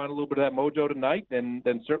they can find a little bit of that mojo tonight, then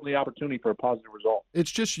certainly opportunity for a positive result.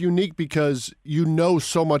 It's just unique because you know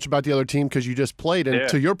so much about the other team because you just played. And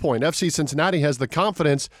to your point, FC Cincinnati has the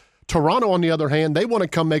confidence. Toronto, on the other hand, they want to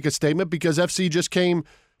come make a statement because FC just came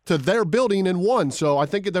to their building and won. So I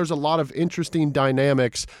think there's a lot of interesting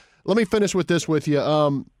dynamics. Let me finish with this with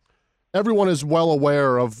you. Everyone is well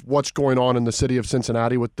aware of what's going on in the city of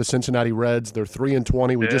Cincinnati with the Cincinnati Reds. They're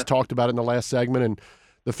 3-20. We just talked about it in the last segment, and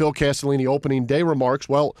the Phil Castellini opening day remarks.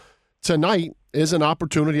 Well, tonight is an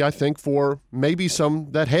opportunity, I think, for maybe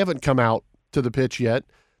some that haven't come out to the pitch yet,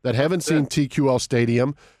 that haven't seen TQL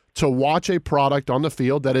Stadium, to watch a product on the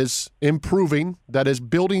field that is improving, that is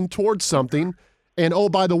building towards something. And, oh,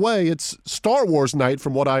 by the way, it's Star Wars night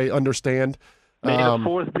from what I understand. May the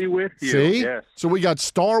Fourth be with you. See? Yes. So we got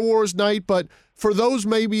Star Wars night, but for those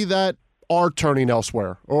maybe that are turning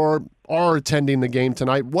elsewhere or are attending the game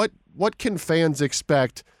tonight, what can fans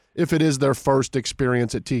expect if it is their first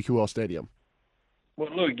experience at TQL Stadium? Well,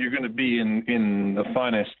 look, you're going to be in the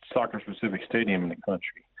finest soccer-specific stadium in the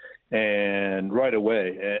country. And right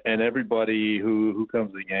away, and everybody who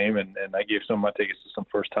comes to the game, and I gave some of my tickets to some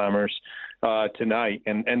first-timers tonight,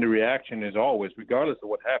 and the reaction is always, regardless of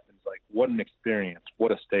what happens, like, what an experience,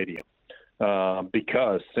 what a stadium.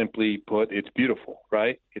 Because, simply put, it's beautiful,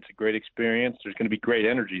 right? It's a great experience. There's going to be great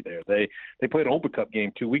energy there. They played an Open Cup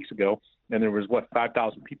game 2 weeks ago, and there was,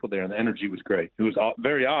 5,000 people there, and the energy was great. It was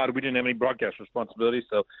very odd. We didn't have any broadcast responsibility,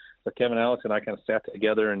 so Kevin, Alex, and I kind of sat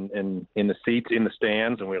together in the seats in the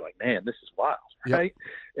stands, and we were like, man, this is wild, right?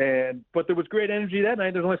 But there was great energy that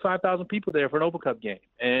night. There's only 5,000 people there for an Open Cup game.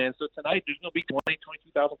 And so tonight there's going to be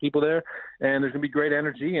 22,000 people there, and there's going to be great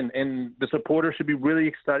energy, and the supporters should be really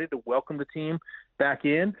excited to welcome the team back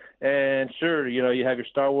in. And sure, you have your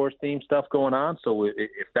Star Wars theme stuff going on, so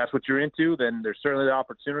if that's what you're into, then there's certainly the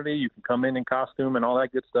opportunity. You can come in costume and all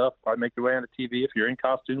that good stuff, probably make your way on the TV if you're in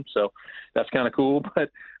costume, so that's kind of cool.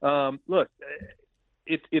 But look,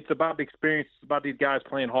 it's about the experience. It's about these guys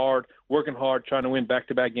playing hard, working hard, trying to win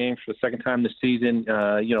back-to-back games for the second time this season,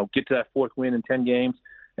 get to that fourth win in 10 games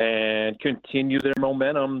and continue their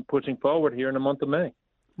momentum pushing forward here in the month of May.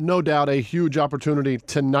 No doubt a huge opportunity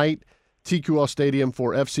tonight, TQL Stadium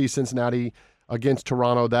for FC Cincinnati against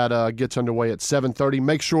Toronto. That gets underway at 7:30.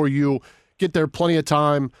 Make sure you get there plenty of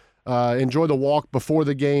time. Enjoy the walk before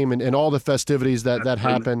the game and all the festivities that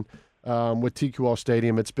happen with TQL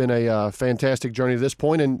Stadium. It's been a fantastic journey to this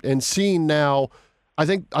point, and seeing now, I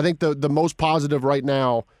think the most positive right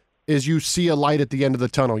now is you see a light at the end of the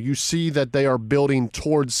tunnel. You see that they are building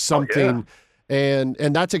towards something, and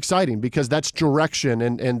that's exciting because that's direction,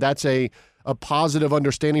 and that's a positive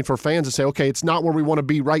understanding for fans to say, okay, it's not where we want to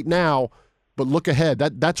be right now, but look ahead.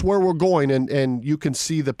 That's where we're going, and you can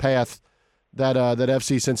see the path that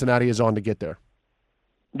FC Cincinnati is on to get there.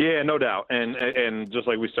 Yeah, no doubt. And just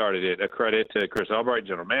like we started it, a credit to Chris Albright,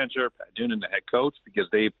 general manager, Pat Noonan, the head coach, because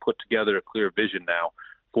they put together a clear vision now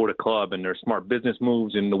for the club, and their smart business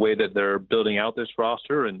moves in the way that they're building out this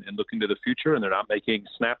roster and looking to the future, and they're not making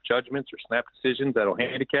snap judgments or snap decisions that'll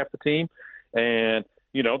handicap the team. And,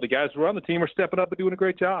 the guys who are on the team are stepping up and doing a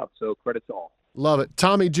great job. So credit to all. Love it.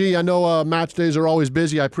 Tommy G, I know match days are always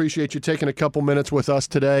busy. I appreciate you taking a couple minutes with us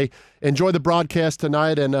today. Enjoy the broadcast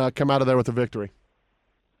tonight and come out of there with a victory.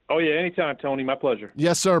 Oh, yeah, anytime, Tony. My pleasure.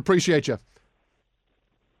 Yes, sir. Appreciate you.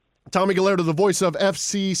 Tommy Gallardo, the voice of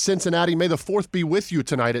FC Cincinnati. May the 4th be with you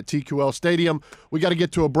tonight at TQL Stadium. We got to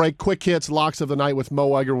get to a break. Quick hits, locks of the night with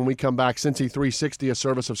Mo Egger when we come back. Cincy 360, a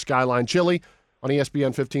service of Skyline Chili on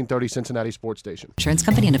ESPN 1530 Cincinnati Sports Station. Insurance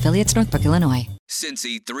company and affiliates, Northbrook, Illinois.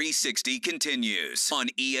 Cincy 360 continues on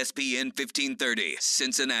ESPN 1530,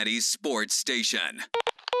 Cincinnati's sports station.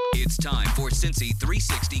 It's time for Cincy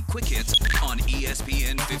 360 Quick Hits on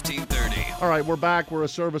ESPN 1530. All right, we're back. We're a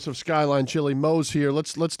service of Skyline Chili. Mo's here.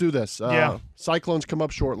 Let's do this. Cyclones come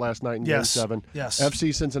up short last night in Game 7. Yes.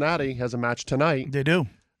 FC Cincinnati has a match tonight. They do.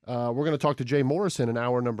 We're going to talk to Jay Morrison in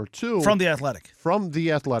hour number 2. From The Athletic. From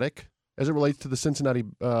The Athletic, as it relates to the Cincinnati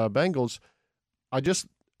Bengals.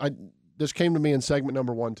 This came to me in segment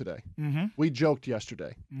number 1 today. Mm-hmm. We joked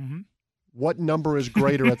yesterday. Mm-hmm. What number is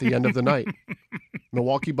greater at the end of the night?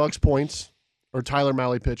 Milwaukee Bucks points or Tyler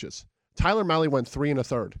Mahle pitches? Tyler Mahle went 3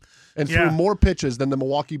 1/3 and threw more pitches than the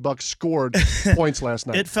Milwaukee Bucks scored points last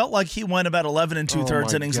night. It felt like he went about 11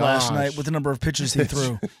 2/3 innings last night with the number of pitches he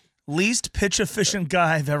threw. Least pitch efficient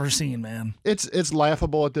guy I've ever seen, man. It's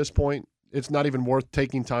laughable at this point. It's not even worth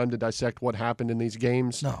taking time to dissect what happened in these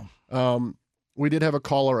games. No. We did have a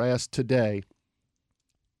caller ask today,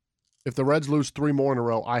 if the Reds lose 3 more in a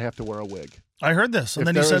row, I have to wear a wig. I heard this, and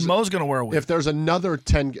then he said Mo's going to wear a wig. If there's another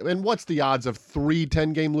 10, and what's the odds of 3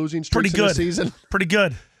 10-game losing streaks in the season? Pretty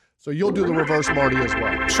good. So you'll do the reverse Marty as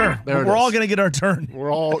well. Sure. We're all going to get our turn.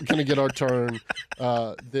 We're all going to get our turn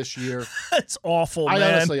this year. It's awful, man.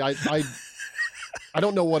 Honestly, I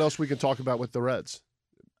don't know what else we can talk about with the Reds.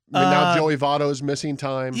 I mean, now Joey Votto's missing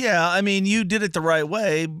time. Yeah, I mean, you did it the right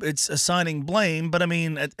way. It's assigning blame, but I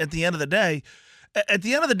mean, at the end of the day,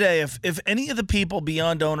 if any of the people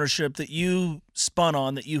beyond ownership that you spun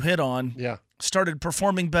on, that you hit on, started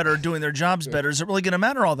performing better, doing their jobs better, is it really going to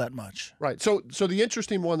matter all that much? Right. So the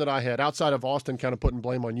interesting one that I had, outside of Austin kind of putting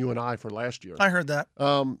blame on you and I for last year. I heard that.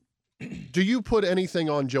 Do you put anything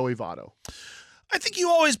on Joey Votto? I think you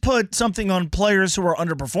always put something on players who are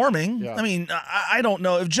underperforming. Yeah. I mean, I don't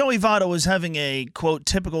know if Joey Votto was having a, quote,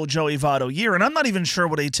 typical Joey Votto year, and I'm not even sure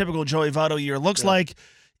what a typical Joey Votto year looks like.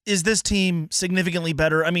 Is this team significantly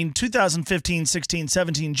better? I mean, 2015, 16,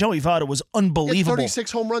 17, Joey Votto was unbelievable.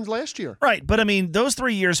 36 home runs last year. Right, but I mean, those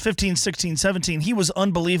 3 years, 15, 16, 17, he was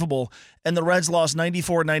unbelievable, and the Reds lost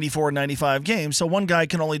 94, 94, 95 games, so one guy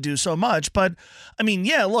can only do so much. But, I mean,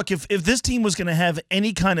 yeah, look, if this team was going to have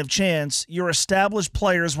any kind of chance, your established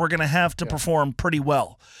players were going to have to perform pretty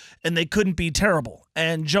well, and they couldn't be terrible.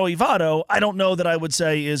 And Joey Votto, I don't know that I would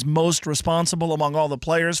say is most responsible among all the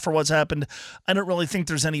players for what's happened. I don't really think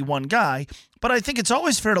there's any one guy, but I think it's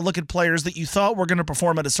always fair to look at players that you thought were going to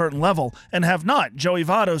perform at a certain level and have not. Joey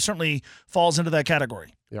Votto certainly falls into that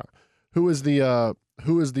category. Yeah. Who is the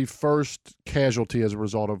first casualty as a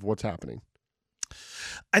result of what's happening?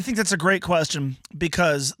 I think that's a great question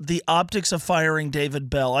because the optics of firing David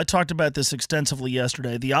Bell, I talked about this extensively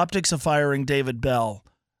yesterday, the optics of firing David Bell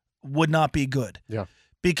would not be good. Yeah.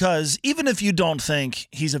 Because even if you don't think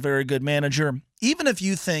he's a very good manager, even if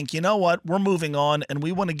you think, you know what, we're moving on and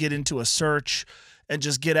we want to get into a search and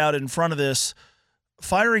just get out in front of this,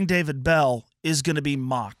 firing David Bell is going to be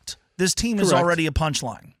mocked. This team is already a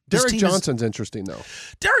punchline. Derek Johnson's interesting, though.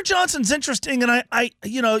 Derek Johnson's interesting, and I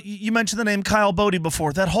you mentioned the name Kyle Bodie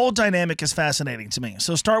before. That whole dynamic is fascinating to me.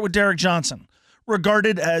 So start with Derek Johnson.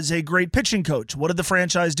 Regarded as a great pitching coach. What did the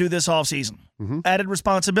franchise do this offseason? Mm-hmm. Added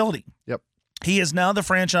responsibility. Yep. He is now the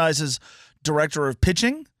franchise's director of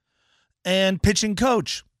pitching and pitching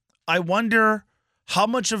coach. I wonder how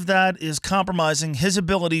much of that is compromising his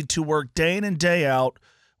ability to work day in and day out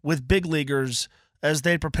with big leaguers as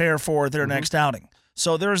they prepare for their next outing.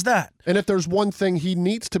 So there's that. And if there's one thing he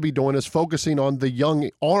needs to be doing is focusing on the young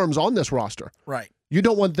arms on this roster. Right. You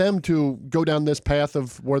don't want them to go down this path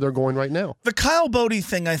of where they're going right now. The Kyle Bodie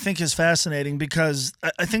thing I think is fascinating because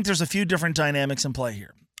I think there's a few different dynamics in play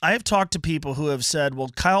here. I have talked to people who have said, well,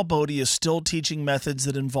 Kyle Bodie is still teaching methods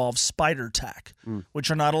that involve spider tack, which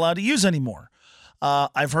are not allowed to use anymore.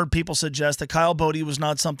 I've heard people suggest that Kyle Bodie was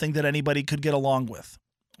not something that anybody could get along with.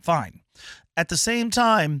 Fine. At the same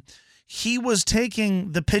time, he was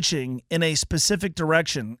taking the pitching in a specific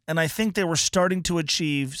direction, and I think they were starting to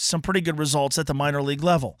achieve some pretty good results at the minor league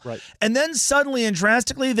level. Right. And then suddenly and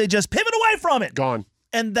drastically, they just pivot away from it. Gone.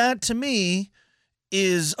 And that, to me,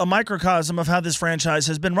 is a microcosm of how this franchise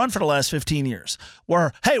has been run for the last 15 years,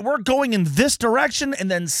 where, hey, we're going in this direction,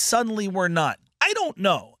 and then suddenly we're not. I don't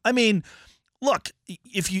know. I mean, look,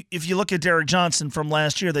 if you look at Derek Johnson from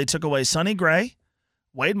last year, they took away Sonny Gray,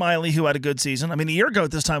 Wade Miley, who had a good season. I mean, a year ago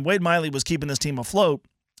at this time, Wade Miley was keeping this team afloat,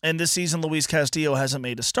 and this season Luis Castillo hasn't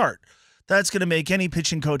made a start. that's going to make any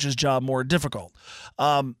pitching coach's job more difficult.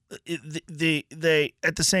 They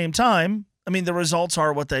at the same time, I mean, the results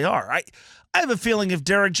are what they are. I have a feeling if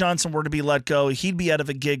Derek Johnson were to be let go, he'd be out of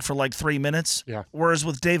a gig for like 3 minutes. Yeah. Whereas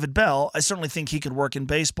with David Bell, I certainly think he could work in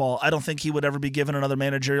baseball. I don't think he would ever be given another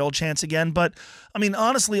managerial chance again. But, I mean,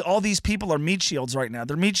 honestly, all these people are meat shields right now.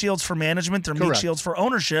 They're meat shields for management. They're meat shields for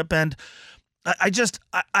ownership. And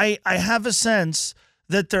I have a sense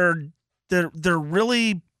that they're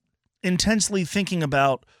really intensely thinking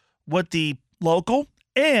about what the local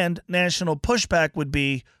and national pushback would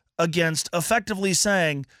be against effectively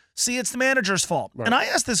saying, see, it's the manager's fault. Right. And I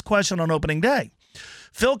asked this question on opening day.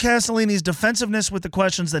 Phil Castellini's defensiveness with the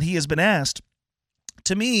questions that he has been asked,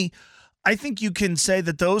 to me, I think you can say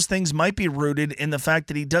that those things might be rooted in the fact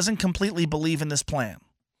that he doesn't completely believe in this plan.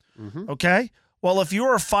 Mm-hmm. Okay? Well, if you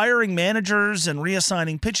are firing managers and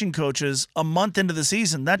reassigning pitching coaches a month into the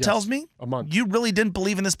season, that tells me a month. You really didn't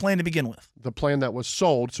believe in this plan to begin with. The plan that was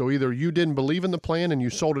sold. So either you didn't believe in the plan and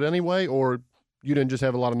you sold it anyway, or you didn't just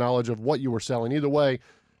have a lot of knowledge of what you were selling. Either way,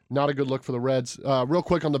 not a good look for the Reds. Real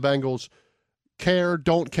quick on the Bengals. Care,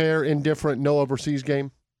 don't care, indifferent, no overseas game?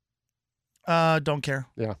 Don't care.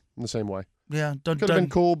 Yeah, in the same way. Yeah. Could have been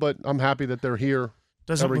cool, but I'm happy that they're here.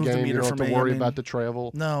 Doesn't every move the game. meter You don't for have to me. worry about the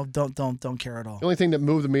travel. No, don't care at all. The only thing that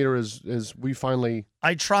moved the meter is we finally...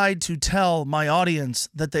 I tried to tell my audience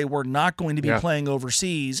that they were not going to be playing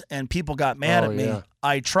overseas, and people got mad at me. Yeah.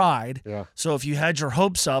 I tried. Yeah. So if you had your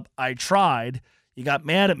hopes up, I tried. You got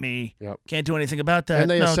mad at me. Yep. Can't do anything about that.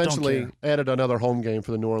 And they No, essentially don't care. added another home game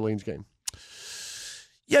for the New Orleans game.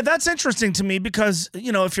 Yeah, that's interesting to me because,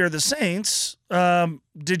 if you're the Saints,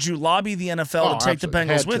 did you lobby the NFL to take the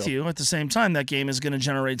Bengals with you? At the same time, that game is going to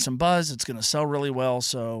generate some buzz. It's going to sell really well.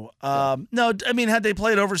 So, no, I mean, had they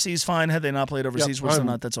played overseas, fine. Had they not played overseas, worse than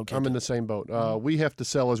not, that's okay. I'm in the same boat. We have to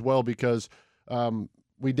sell as well because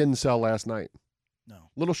we didn't sell last night. No.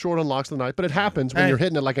 A little short on locks of the night, but it happens when you're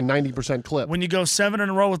hitting it like a 90% clip. When you go 7 in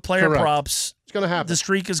a row with player props, it's going to happen. The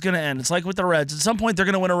streak is going to end. It's like with the Reds. At some point, they're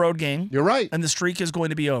going to win a road game. You're right. And the streak is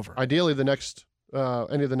going to be over. Ideally, the next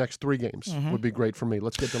any of the next 3 games would be great for me.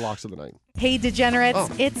 Let's get to locks of the night. Hey, degenerates.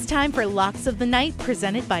 It's time for Locks of the Night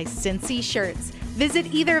presented by Cincy Shirts. Visit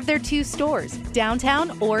either of their 2 stores,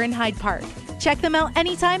 downtown or in Hyde Park. Check them out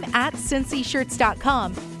anytime at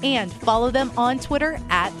cincyshirts.com and follow them on Twitter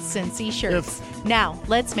at Cincy Shirts. Now,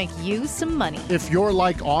 let's make you some money. If you're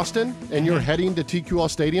like Austin and you're heading to TQL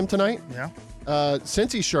Stadium tonight,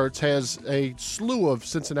 Cincy Shirts has a slew of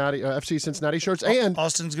Cincinnati FC Cincinnati shirts. And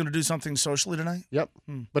Austin's going to do something socially tonight? Yep.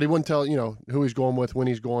 But he wouldn't tell, who he's going with, when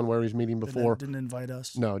he's going, where he's meeting before. Didn't invite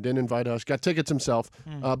us. No, didn't invite us. Got tickets himself.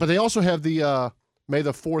 But they also have the May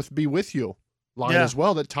the 4th Be With You line as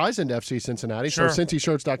well that ties into FC Cincinnati. Sure. So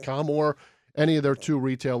cincyshirts.com or any of their 2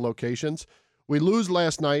 retail locations. We lose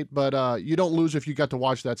last night, but you don't lose if you got to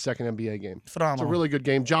watch that second NBA game. Phenomenal. It's a really good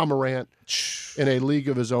game. Ja Morant in a league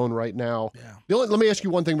of his own right now. Yeah. Let me ask you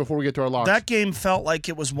one thing before we get to our locks. That game felt like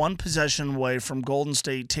it was 1 possession away from Golden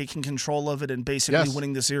State taking control of it and basically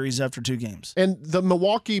winning the series after 2 games. And the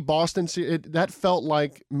Milwaukee-Boston series, that felt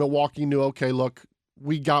like Milwaukee knew, okay, look,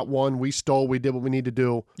 we got one, we stole, we did what we need to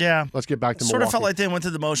do. Yeah. Let's get back to Sort Milwaukee. of felt like they went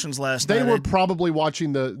through the motions last night. They were probably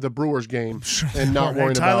watching the Brewers game and not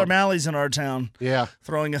worrying about Tyler Malley's in our town. Yeah.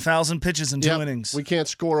 Throwing 1,000 pitches in 2 innings. We can't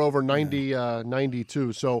score over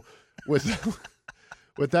 92. So with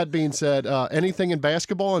that being said, anything in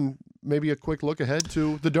basketball and maybe a quick look ahead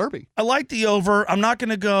to the Derby. I like the over. I'm not going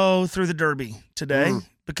to go through the Derby today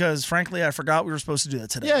because, frankly, I forgot we were supposed to do that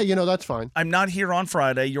today. Yeah, that's fine. I'm not here on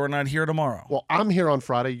Friday. You're not here tomorrow. Well, I'm here on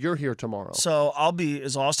Friday. You're here tomorrow. So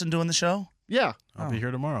is Austin doing the show? Yeah. I'll be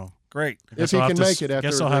here tomorrow. Great. If he can make it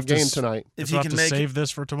after the game tonight. If he can save this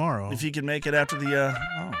for tomorrow. If he can make it after the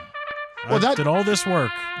I did all this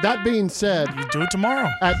work. That being said, you do it tomorrow.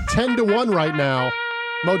 At 10-1 right now,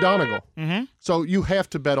 Mo Donegal. Mm-hmm. So you have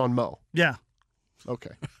to bet on Mo. Yeah.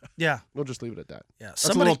 Okay. Yeah. We'll just leave it at that. Yeah. That's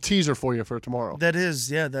a little teaser for you for tomorrow. That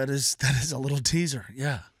is a little teaser.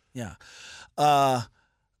 Yeah. Yeah.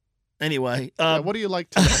 Anyway, what do you like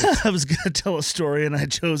tonight? I was going to tell a story, and I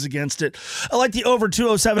chose against it. I like the over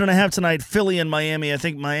 207.5 tonight, Philly and Miami. I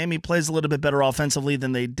think Miami plays a little bit better offensively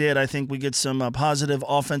than they did. I think we get some positive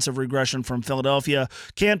offensive regression from Philadelphia.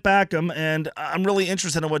 Can't back them, and I'm really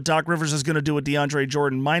interested in what Doc Rivers is going to do with DeAndre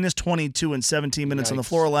Jordan. Minus 22 in 17 minutes on the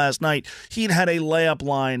floor last night. He'd had a layup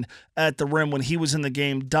line at the rim when he was in the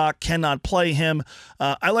game. Doc cannot play him.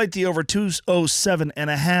 I like the over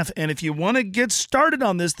 207.5, and if you want to get started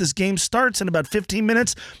on this game starts in about 15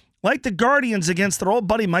 minutes. like the Guardians against their old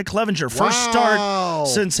buddy Mike Clevenger. First start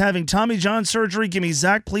since having Tommy John surgery. Give me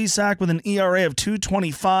Zach Plesac with an ERA of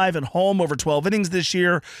 2.25 at home over 12 innings this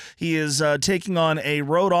year. He is taking on a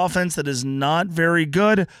road offense that is not very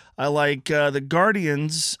good. I like the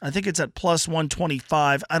Guardians. I think it's at plus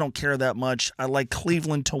 125. I don't care that much. I like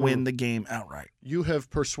Cleveland to win the game outright. You have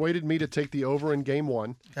persuaded me to take the over in game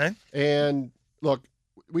one. Okay. And look,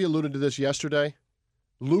 we alluded to this yesterday.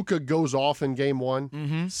 Luka goes off in game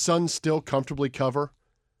one. Suns still comfortably cover.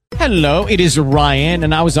 Hello, it is Ryan,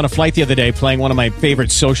 and I was on a flight the other day playing one of my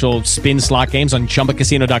favorite social spin slot games on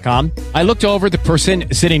ChumbaCasino.com. I looked over at the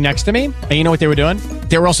person sitting next to me, and you know what they were doing?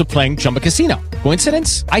 They were also playing Chumba Casino.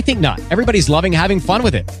 Coincidence? I think not. Everybody's loving having fun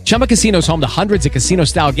with it. Chumba Casino is home to hundreds of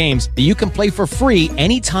casino-style games that you can play for free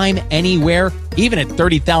anytime, anywhere, even at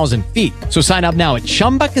 30,000 feet. So sign up now at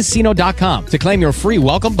ChumbaCasino.com to claim your free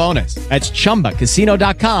welcome bonus. That's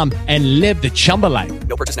ChumbaCasino.com and live the Chumba life.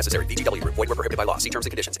 No purchase necessary. VGW. Void where prohibited by law. See terms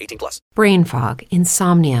and conditions. 18+. Brain fog,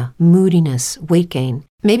 insomnia, moodiness, weight gain.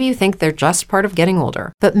 Maybe you think they're just part of getting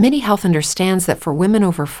older, but MIDI Health understands that for women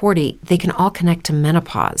over 40, they can all connect to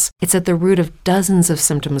menopause. It's at the root of dozens of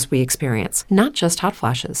symptoms we experience, not just hot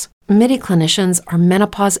flashes. MIDI clinicians are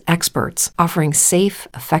menopause experts, offering safe,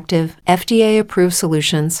 effective, FDA-approved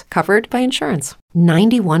solutions covered by insurance.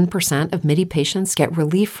 91% of MIDI patients get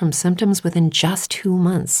relief from symptoms within just 2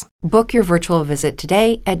 months. Book your virtual visit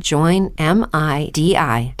today at joinmidi.com.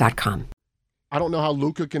 I don't know how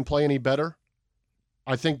Luka can play any better.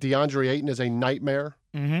 I think DeAndre Ayton is a nightmare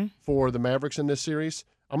for the Mavericks in this series.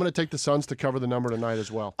 I'm going to take the Suns to cover the number tonight as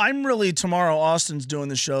well. Tomorrow Austin's doing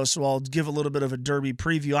the show, so I'll give a little bit of a Derby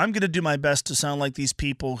preview. I'm going to do my best to sound like these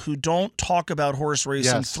people who don't talk about horse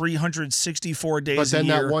racing 364 days a year. But then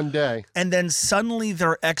that one day. And then suddenly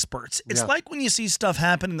they're experts. It's like when you see stuff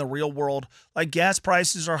happen in the real world, like gas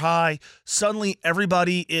prices are high. Suddenly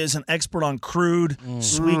everybody is an expert on crude,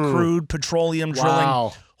 sweet crude, petroleum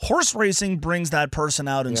drilling. Horse racing brings that person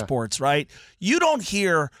out in sports, right? You don't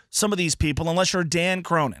hear some of these people unless you're Dan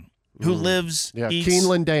Cronin, who lives, eats,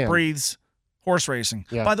 Keeneland Dan. breathes horse racing.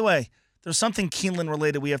 Yeah. By the way, there's something Keeneland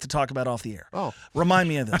related we have to talk about off the air. Oh. Remind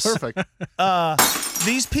me of this. Perfect.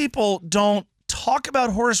 These people don't talk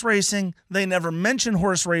about horse racing. They never mention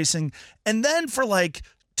horse racing. And then for like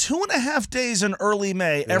 2.5 days in early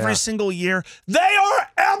May, every single year, they are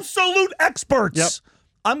absolute experts. Yep.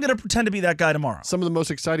 I'm going to pretend to be that guy tomorrow. Some of the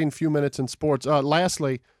most exciting few minutes in sports.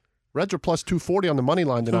 Lastly, Reds are plus 240 on the money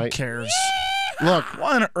line tonight. Who cares? Look,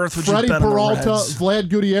 why on earth would Freddie you bet on the Peralta, Reds? Vlad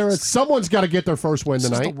Gutierrez, someone's got to get their first win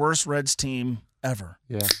tonight. This is the worst Reds team ever.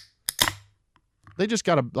 Yeah. They just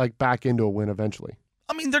got to back into a win eventually.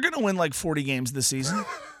 I mean, they're going to win like 40 games this season.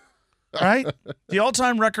 Right? The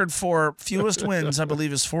all-time record for fewest wins, I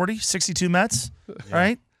believe, is 40, 62 Mets.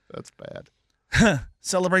 Right? That's bad.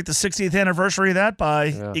 Celebrate the 60th anniversary of that by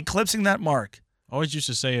eclipsing that mark. I always used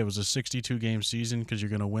to say it was a 62-game season because you're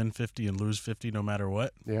going to win 50 and lose 50 no matter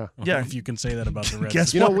what. Yeah. Yeah. If you can say that about the Reds.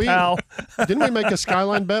 Guess what, pal? Didn't we make a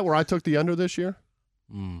Skyline bet where I took the under this year?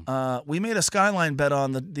 We made a Skyline bet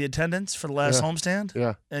on the attendance for the last homestand.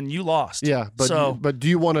 Yeah. And you lost. Yeah. But do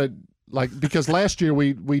you want to, because last year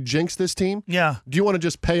we jinxed this team? Yeah. Do you want to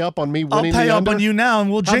just pay up on me winning I'll pay the up under? on you now,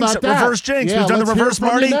 and we'll How jinx about it. that? Reverse jinx. Yeah, We've done the let's hear reverse from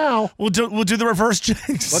you Marty. now. We'll do the reverse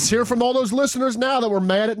jinx. Let's hear from all those listeners now that were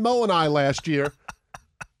mad at Mo and I last year.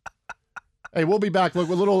 Hey, we'll be back. Look,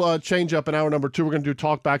 with a little change up in hour number 2. We're going to do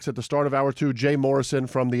talkbacks at the start of hour 2. Jay Morrison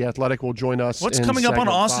from The Athletic will join us. What's in coming up on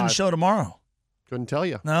segment Austin's 5. show tomorrow? Couldn't tell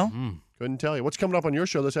you. No? Couldn't tell you. What's coming up on your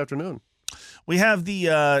show this afternoon? We have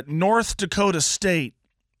the North Dakota State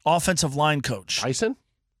offensive line coach. Bison?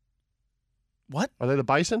 What? Are they the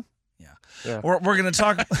Bison? Yeah. We're going to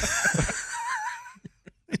talk.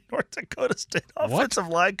 North Dakota State offensive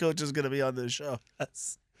line coach is going to be on this show.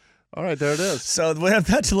 All right, there it is. So we have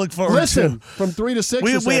that to look forward Listen, to. from 3 to 6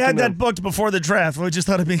 We this had afternoon. that booked before the draft. We just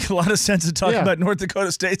thought it'd make a lot of sense to talk about North Dakota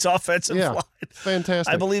State's offensive line.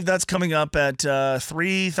 Fantastic. I believe that's coming up at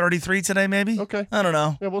 3:33 today, maybe? Okay. I don't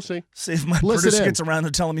know. Yeah, we'll see. See if my Listen producer in. gets around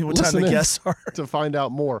to telling me what time Listen the in guests are. to find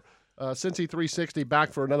out more. Cincy 360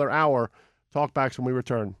 back for another hour. Talkbacks when we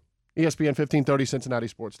return. ESPN 1530 Cincinnati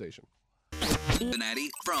Sports Station. Cincinnati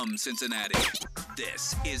from Cincinnati.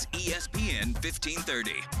 This is ESPN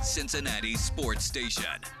 1530, Cincinnati Sports Station.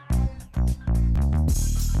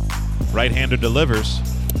 Right-hander delivers.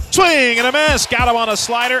 Swing and a miss. Got him on a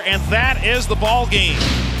slider, and that is the ball game.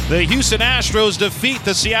 The Houston Astros defeat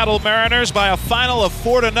the Seattle Mariners by a final of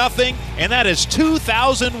 4-0, and that is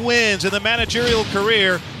 2,000 wins in the managerial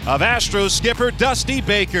career of Astros skipper Dusty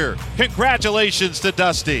Baker. Congratulations to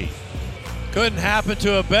Dusty. Couldn't happen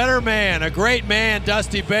to a better man, a great man,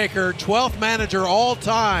 Dusty Baker, 12th manager all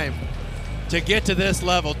time to get to this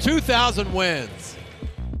level. 2,000 wins.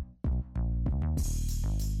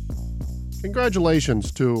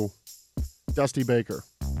 Congratulations to Dusty Baker,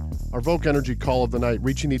 our Voke Energy call of the night,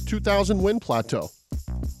 reaching the 2,000 win plateau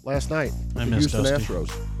last night. I The miss Houston Dusty.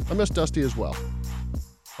 Astros. I miss Dusty as well.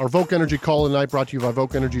 Our Voke Energy call of the night brought to you by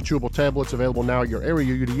Voke Energy Chewable Tablets, available now at your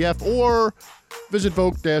area UDF, or visit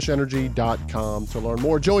Voke-Energy.com to learn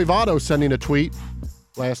more. Joey Votto sending a tweet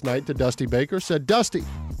last night to Dusty Baker, said, Dusty,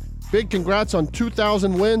 big congrats on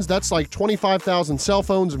 2,000 wins. That's like 25,000 cell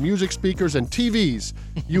phones, music speakers, and TVs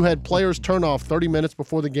you had players turn off 30 minutes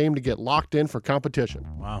before the game to get locked in for competition.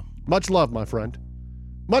 Wow. Much love, my friend.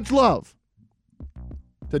 Much love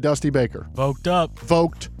to Dusty Baker. Voked up.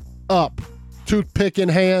 Voked up. Toothpick in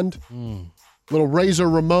hand. Little Razor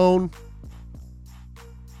Ramon.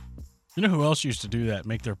 You know who else used to do that?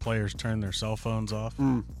 Make their players turn their cell phones off?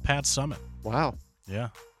 Pat Summitt. Wow. Yeah.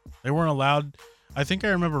 They weren't allowed. I think I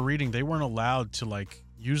remember reading they weren't allowed to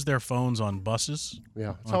use their phones on buses.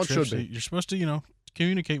 Yeah, that's on how it trips. should be. You're supposed to,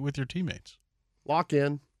 communicate with your teammates. Lock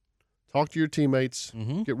in. Talk to your teammates.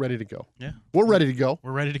 Get ready to go. Yeah. We're ready to go.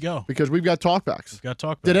 We're ready to go. Because we've got talkbacks. We've got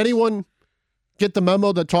talkbacks. Did anyone get the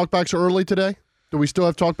memo that talkbacks are early today? Do we still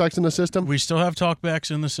have talkbacks in the system? We still have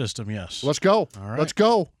talkbacks in the system, yes. Let's go. All right. Let's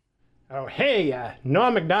go. Oh, hey,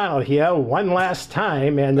 Norm McDonald here one last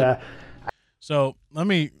time, and So let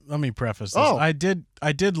me preface this. Oh. I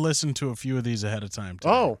did listen to a few of these ahead of time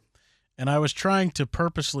today. Oh. And I was trying to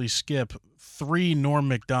purposely skip 3 Norm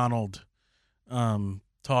McDonald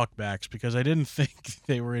talkbacks because I didn't think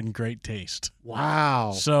they were in great taste.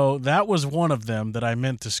 Wow. So that was one of them that I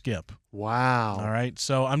meant to skip. Wow. All right.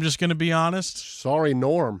 So I'm just going to be honest. Sorry,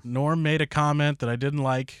 Norm. Norm made a comment that I didn't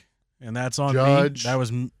like, and that's on Judge, me. That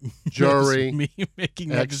was jury, me making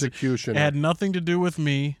that decision. executioner. It had nothing to do with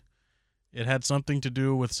me. It had something to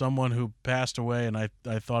do with someone who passed away, and I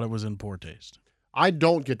thought it was in poor taste. I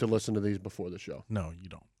don't get to listen to these before the show. No, you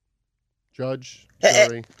don't. Judge,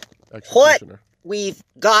 jury, What executioner. we've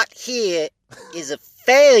got here is a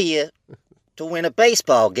failure to win a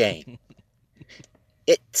baseball game.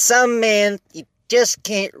 Some man, you just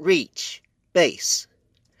can't reach base.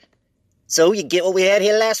 So you get what we had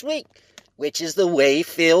here last week, which is the way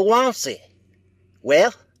Phil wants it.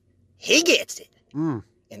 Well, he gets it.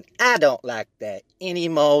 And I don't like that any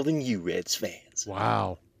more than you Reds fans.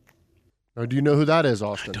 Wow. Now, do you know who that is,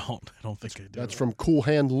 Austin? I don't think I do. That's from Cool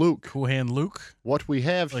Hand Luke. Cool Hand Luke? What we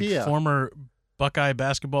have here. Former Buckeye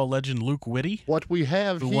basketball legend Luke Whitty? What we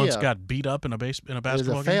have who here. once got beat up in a basketball is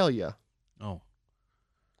a game? failure. Oh.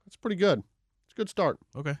 That's pretty good. It's a good start.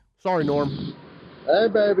 Okay. Sorry, Norm. Hey,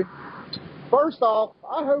 baby. First off,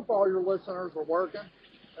 I hope all your listeners are working.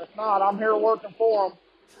 If not, I'm here working for them.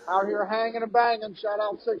 Out here hanging and banging. Shout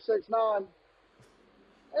out 669.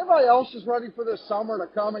 Anybody else is ready for this summer to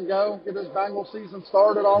come and go, get this Bengal season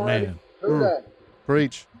started already? Man. Who that?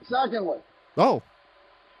 Preach. Secondly, Oh.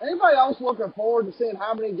 anybody else looking forward to seeing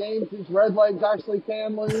how many games these Redlegs actually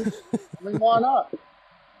can lose? I mean, why not?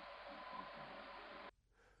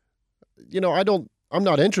 I'm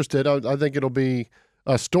not interested. I think it'll be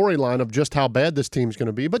a storyline of just how bad this team's going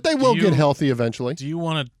to be, but they will get healthy eventually. Do you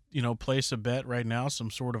want to, place a bet right now, some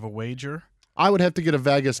sort of a wager? I would have to get a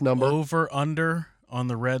Vegas number. Over, under on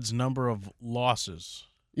the Reds' number of losses.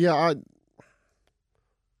 Yeah,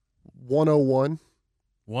 101.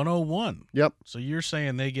 101. Yep. So you're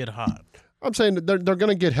saying they get hot. I'm saying that they're going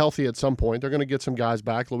to get healthy at some point. They're going to get some guys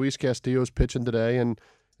back. Luis Castillo's pitching today in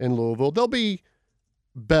Louisville. They'll be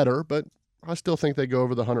better, but I still think they go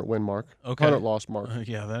over the 100-win mark. Okay. 100-loss mark.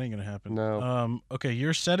 Yeah, that ain't going to happen. No. Okay,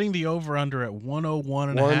 you're setting the over-under at 101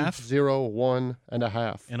 and a 101 and a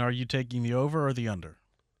half. And are you taking the over or the under?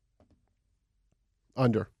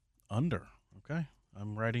 Under. Under. Okay.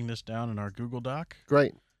 I'm writing this down in our Google Doc.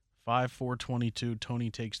 Great. 5-4-22. Tony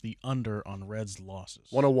takes the under on Reds losses.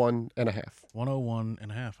 101 and a half. 101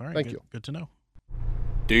 and a half. All right. Thank you. Good to know.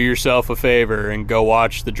 Do yourself a favor and go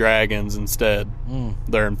watch the Dragons instead.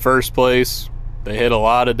 They're in first place. They hit a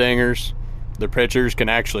lot of dingers. Their pitchers can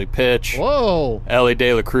actually pitch. Whoa. Ellie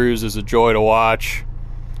De La Cruz is a joy to watch.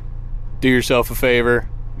 Do yourself a favor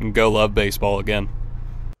and go love baseball again.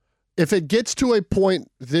 If it gets to a point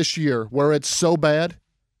this year where it's so bad,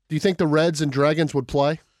 do you think the Reds and Dragons would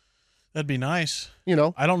play? That'd be nice.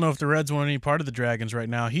 I don't know if the Reds want any part of the Dragons right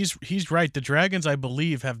now. He's right. The Dragons, I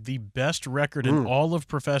believe, have the best record in all of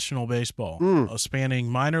professional baseball, spanning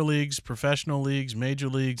minor leagues, professional leagues, major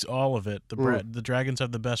leagues, all of it. The Dragons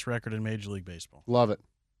have the best record in Major League Baseball. Love it.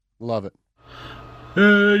 Love it.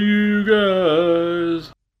 Hey, you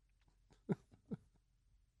guys.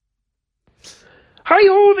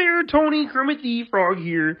 Hi-ho there, Tony, Kermit the Frog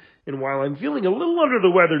here. And while I'm feeling a little under the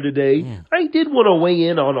weather today, I did want to weigh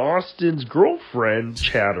in on Austin's girlfriend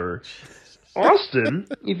chatter. Austin,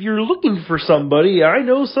 if you're looking for somebody, I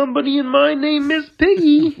know somebody in mind named Miss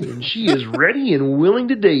Piggy, and she is ready and willing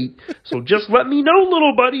to date. So just let me know,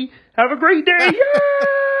 little buddy. Have a great day.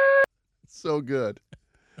 Yeah! So good.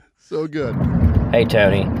 So good. Hey,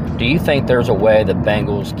 Tony, do you think there's a way the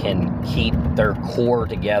Bengals can keep their core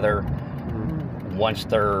together once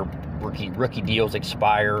their rookie deals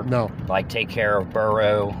expire? No. Like take care of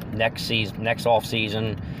Burrow next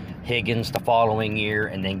offseason, Higgins the following year,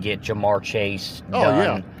 and then get Jamar Chase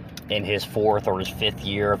done in his 4th or his 5th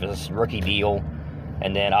year of his rookie deal.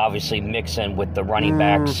 And then obviously Mixon with the running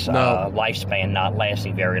backs lifespan not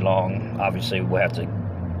lasting very long. Obviously we'll have to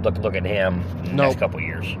look at him in the next couple of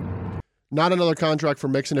years. Not another contract for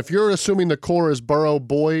Mixon. If you're assuming the core is Burrow,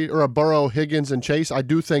 Higgins, and Chase, I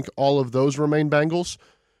do think all of those remain Bengals,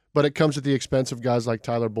 but it comes at the expense of guys like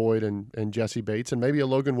Tyler Boyd and Jesse Bates and maybe a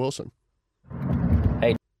Logan Wilson.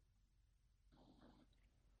 Hey.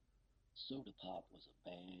 Soda Pop was a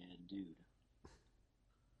bad dude.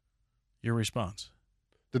 Your response.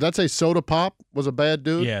 Did that say Soda Pop was a bad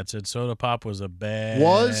dude? Yeah, it said Soda Pop was a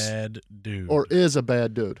bad dude. Or is a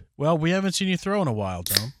bad dude? Well, we haven't seen you throw in a while,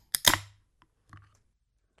 Tom.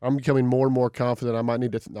 I'm becoming more and more confident. I might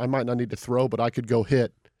not need to throw, but I could go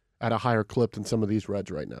hit at a higher clip than some of these Reds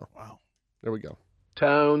right now. Wow. There we go.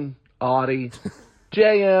 Tone, Audie,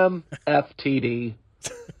 JM, FTD.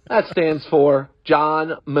 That stands for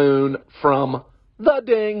John Moon from The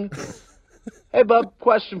Ding. Hey, Bub,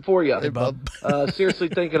 question for you. Hey, Bub. Seriously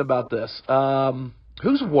thinking about this.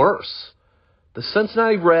 Who's worse, the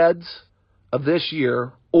Cincinnati Reds of this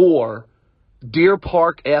year or Deer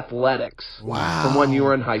Park Athletics from when you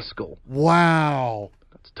were in high school? Wow.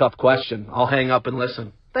 That's a tough question. I'll hang up and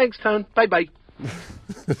listen. Thanks, Tone. Bye-bye.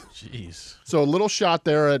 Jeez. So a little shot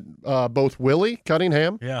there at both Willie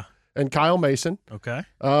Cunningham and Kyle Mason. Okay.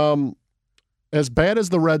 As bad as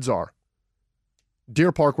the Reds are,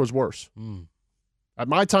 Deer Park was worse. At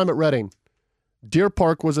my time at Reading, Deer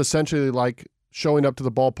Park was essentially like showing up to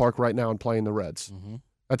the ballpark right now and playing the Reds.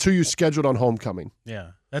 That's who you scheduled on homecoming.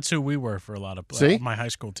 Yeah, that's who we were for a lot of my high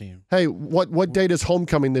school team. Hey, what date is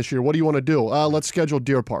homecoming this year? What do you want to do? Let's schedule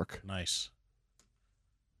Deer Park. Nice.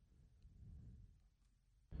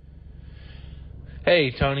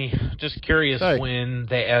 Hey, Tony, just curious when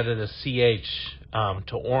they added a CH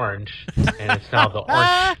to orange, and it's now the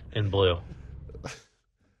orange and blue.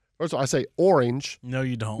 First of all, I say orange. No,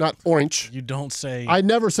 you don't. Not orange. You don't say. I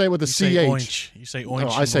never say it with a CH. Say orange. You say orange.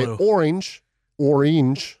 No, and I say blue. orange.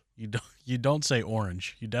 Orange. You don't say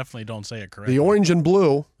orange. You definitely don't say it correctly. The orange and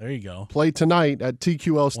blue. There you go. Play tonight at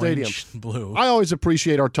TQL Stadium. Orange and blue. I always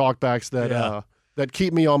appreciate our talkbacks that that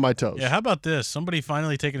keep me on my toes. Yeah, how about this? Somebody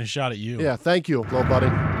finally taking a shot at you. Yeah, thank you, little buddy.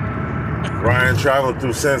 Ryan traveling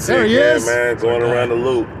through Cincy there he again, is. man, going around the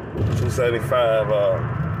loop.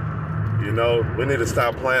 275. You know, we need to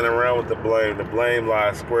stop playing around with the blame. The blame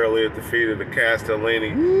lies squarely at the feet of the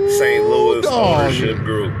Castellini St. Louis ownership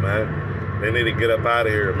group, man. They need to get up out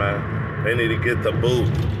of here, man. They need to get the boot.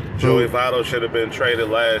 Joey Votto should have been traded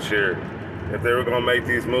last year. If they were going to make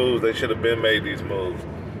these moves, they should have been made these moves.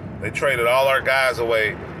 They traded all our guys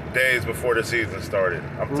away days before the season started.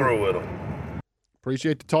 I'm through with them.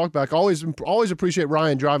 Appreciate the talk back. Always appreciate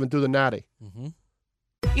Ryan driving through the natty.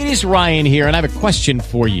 It is Ryan here, and I have a question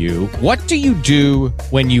for you. What do you do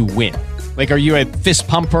when you win? Like, are you a fist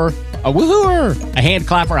pumper, a woohooer, a hand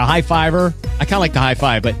clapper, a high fiver? I kind of like the high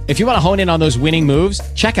five, but if you want to hone in on those winning moves,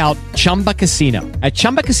 check out Chumba Casino. At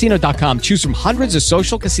ChumbaCasino.com, choose from hundreds of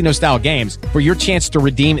social casino-style games for your chance to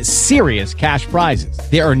redeem serious cash prizes.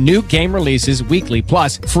 There are new game releases weekly,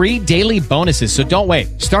 plus free daily bonuses. So don't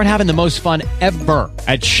wait. Start having the most fun ever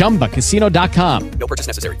at ChumbaCasino.com. No purchase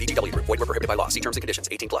necessary. VGW. Void where prohibited by law. See terms and conditions.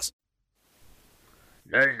 18+.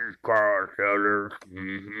 This is Carl Sellers.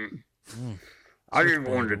 I just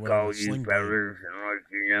wanted to call you fellas and let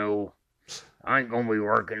you know I ain't gonna be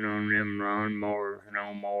working on them lawnmowers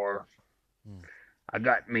no more. I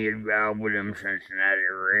got me a job with them Cincinnati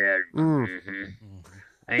Reds.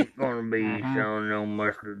 Ain't gonna be selling no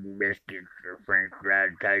mustard and biscuits or French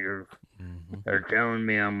fried taters. They're telling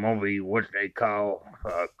me I'm gonna be what they call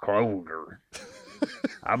a closer.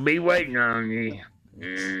 I'll be waiting on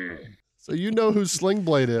you. So you know who Sling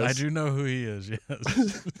Blade is. I do know who he is,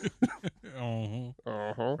 yes.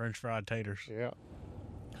 French fried taters. Yeah.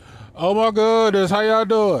 Oh, my goodness. How y'all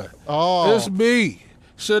doing? Oh. It's me,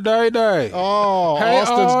 Shaday Day. Oh, hey,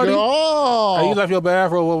 Austin's Audie. good. Oh. Hey, you left your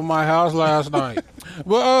bathrobe over my house last night.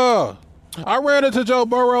 But, I ran into Joe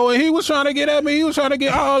Burrow, and he was trying to get at me. He was trying to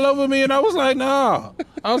get all over me, and I was like, no.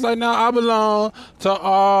 I belong to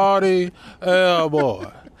Artie boy.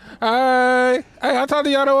 Hey, I'll talk to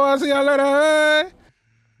y'all tomorrow. I'll see y'all later. Hey.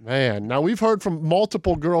 Man, now we've heard from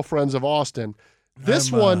multiple girlfriends of Austin.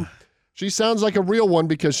 This one, she sounds like a real one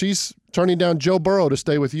because she's turning down Joe Burrow to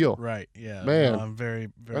stay with you. Right, yeah. Man, no, I'm very,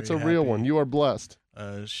 very that's a real one. You are blessed.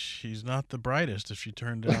 She's not the brightest if she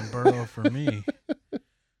turned down Burrow for me.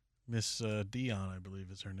 Miss Dion, I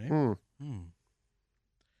believe is her name.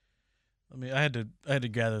 I mean, I had to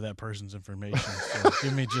gather that person's information. So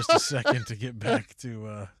give me just a second to get back to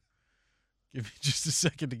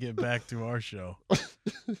our show,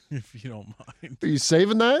 if you don't mind. Are you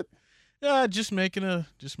saving that? Yeah, just making a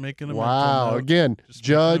wow. Again,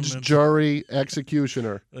 judge, jury,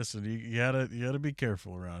 executioner. Listen, you gotta be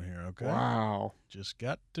careful around here, okay? Wow. Just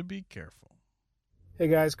got to be careful. Hey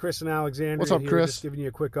guys, Chris and Alexandria. What's up, here, Chris? Just giving you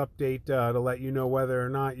a quick update to let you know whether or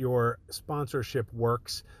not your sponsorship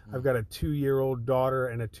works. I've got a 2-year-old daughter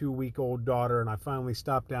and a 2-week-old daughter, and I finally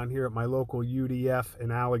stopped down here at my local UDF in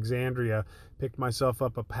Alexandria, picked myself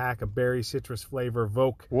up a pack of berry citrus flavor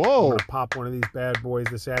Voke. Whoa! I'm gonna pop one of these bad boys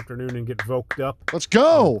this afternoon and get Voked up. Let's go!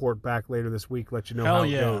 I'll report back later this week. Let you know how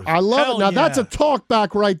it goes. I love it. Now that's a talk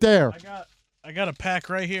back right there. I got a pack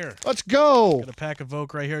right here. Let's go. Got a pack of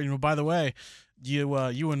Voke right here. You know, by the way, you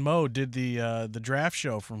and Mo did the draft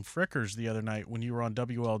show from Frickers the other night when you were on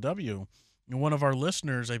WLW. And one of our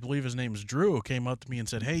listeners, I believe his name's Drew, came up to me and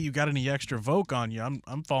said, "Hey, you got any extra Voke on you?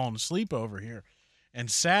 I'm falling asleep over here."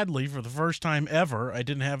 And sadly, for the first time ever, I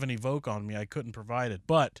didn't have any Voke on me. I couldn't provide it.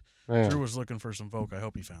 But Drew was looking for some Voke. I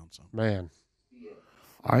hope he found some. Man.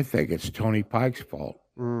 I think it's Tony Pike's fault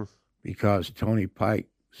because Tony Pike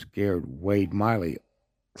scared Wade Miley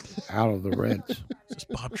out of the Reds. Is this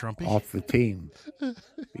Bob Trumpy? Off the team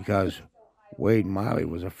because Wade Miley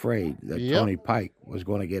was afraid that Tony Pike was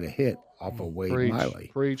going to get a hit off of Wade Miley.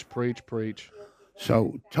 Preach.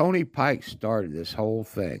 So Tony Pike started this whole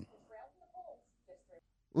thing.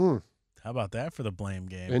 How about that for the blame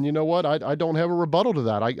game? And you know what? I don't have a rebuttal to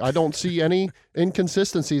that. I don't see any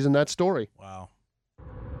inconsistencies in that story. Wow.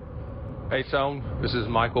 Hey, Tone. This is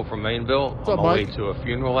Michael from Mainville. What's up, I'm on my way Mike? to a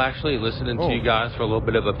funeral, actually, listening to you guys for a little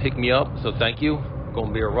bit of a pick-me-up, so thank you. Going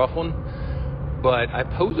to be a rough one. But I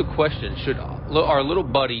pose a question. Should our little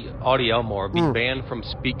buddy, Audie Elmore, be banned from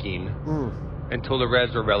speaking until the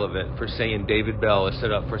Reds are relevant for saying David Bell is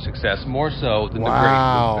set up for success, more so than the great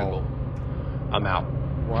Luke Fickell? I'm out.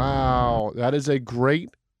 Wow. That is a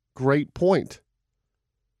great point.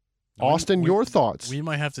 Austin, your thoughts? We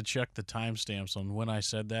might have to check the timestamps on when I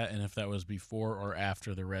said that and if that was before or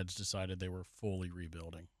after the Reds decided they were fully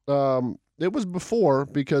rebuilding. It was before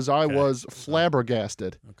because I was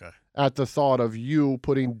flabbergasted at the thought of you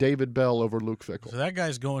putting David Bell over Luke Fickell. So that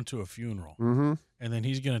guy's going to a funeral, and then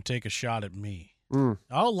he's going to take a shot at me.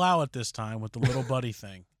 I'll allow it this time with the little buddy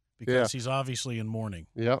thing because he's obviously in mourning.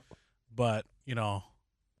 Yep. But, you know,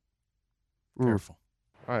 careful.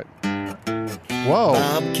 All right. Whoa.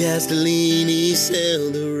 Bob Castellini,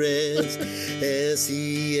 sell the Reds.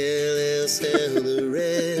 S-E-L-L, sell the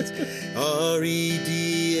Reds.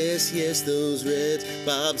 R-E-D-S, yes, those Reds.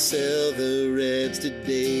 Bob, sell the Reds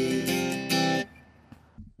today.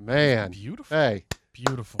 Man. Beautiful. Hey.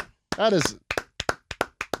 Beautiful. That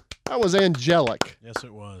was angelic. Yes,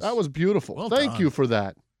 it was. That was beautiful. Well Thank done. you for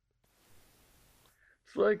that.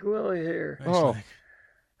 Slick Willie here. Oh.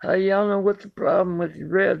 Hey, y'all know what the problem with the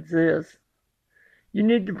Reds is? You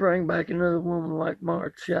need to bring back another woman like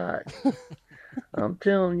Mark Schott. I'm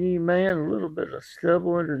telling you, man, a little bit of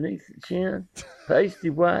stubble underneath the chin, pasty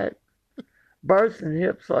white, bursting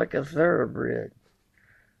hips like a thoroughbred.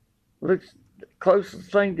 Looks the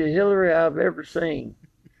closest thing to Hillary I've ever seen,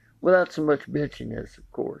 without so much bitchiness, of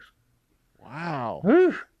course. Wow.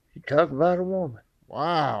 Whew, you talk about a woman.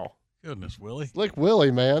 Wow. Goodness, Willie. Slick Willie,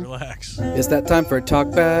 man. Relax. It's that time for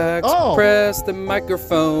talkbacks. Oh. Press the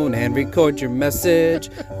microphone and record your message.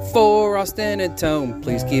 For Austin and Tone,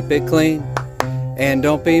 please keep it clean. And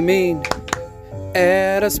don't be mean.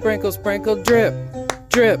 Add a sprinkle, drip,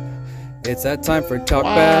 drip. It's that time for talkbacks.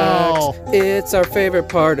 Wow. It's our favorite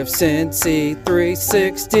part of Cincy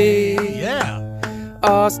 360. Yeah.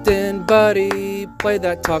 Austin, buddy, play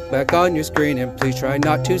that talkback on your screen and please try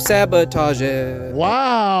not to sabotage it.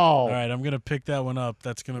 Wow. All right, I'm going to pick that one up.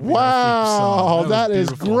 That's going to be Wow. our theme song. That is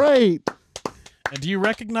beautiful. great. And do you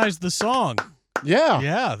recognize the song? Yeah.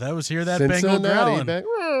 Yeah, that was Hear That Bengal Cincinnati.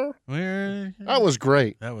 Growling. That was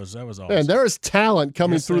great. That was awesome. Man, there is talent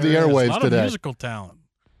coming Yes, through the there is. airwaves a lot today. of musical talent.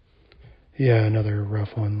 Yeah, another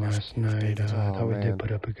rough one last night. I thought we man. did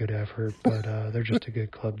put up a good effort, but they're just a good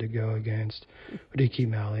club to go against. We did keep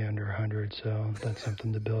Mally under 100, so that's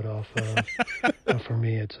something to build off of. But for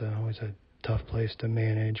me, it's always a tough place to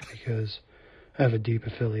manage because I have a deep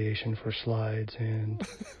affiliation for slides, and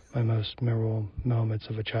my most memorable moments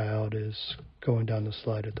of a child is going down the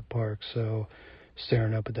slide at the park. So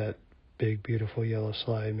staring up at that big, beautiful yellow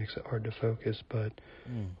slide makes it hard to focus, but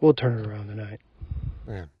we'll turn it around tonight.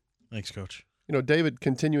 Man. Thanks, Coach. You know, David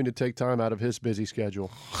continuing to take time out of his busy schedule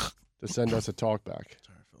to send us a talk back.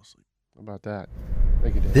 Sorry, I fell asleep. How about that?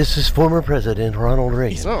 Thank you, David. This is former President Ronald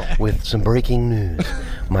Reagan with some breaking news.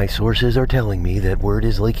 My sources are telling me that word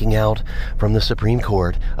is leaking out from the Supreme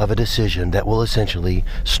Court of a decision that will essentially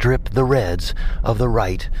strip the Reds of the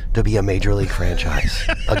right to be a major league franchise.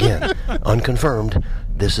 Again, unconfirmed,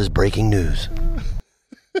 this is breaking news.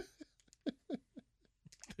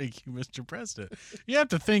 Thank you, Mr. President. You have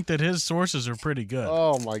to think that his sources are pretty good.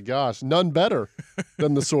 Oh, my gosh. None better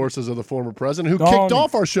than the sources of the former president who kicked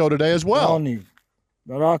off our show today as well. Tony,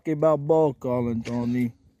 Rocky Balboa calling,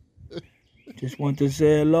 Tony. Just want to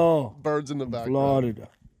say hello. Birds in the background. Florida.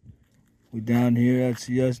 We down here at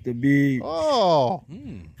Siesta Beach. Oh.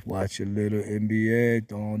 Watch a little NBA,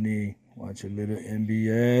 Tony. Watch a little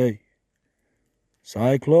NBA.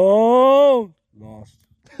 Cyclone. Lost.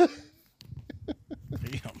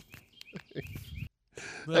 Damn.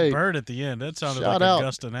 That bird at the end, that sounded like shout out.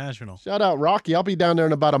 Augusta National. Shout out, Rocky. I'll be down there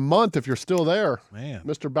in about a month if you're still there. Man.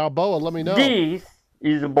 Mr. Balboa, let me know. This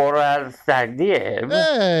is Borat Sagdiyev.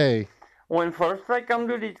 Hey. When first I come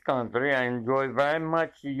to this country, I enjoy very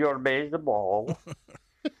much your baseball.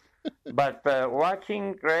 But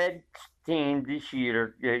watching Red team this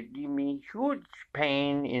year give me huge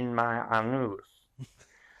pain in my anus.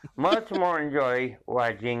 Much more enjoy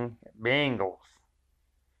watching Bengals.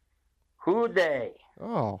 Who they?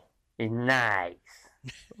 Oh. Is nice.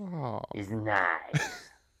 Oh. Is nice.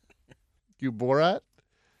 You, Borat?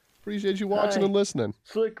 Appreciate you watching Hi. and listening.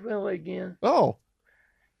 Slick Willie again. Oh.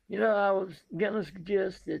 You know, I was going to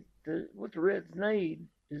suggest that what the Reds need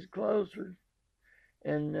is closer,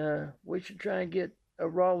 and we should try and get a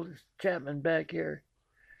Rollins Chapman back here.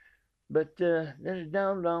 But then it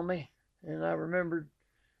dawned on me, and I remembered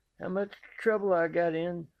how much trouble I got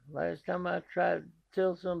in last time I tried to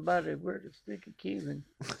tell somebody where to stick a Cuban.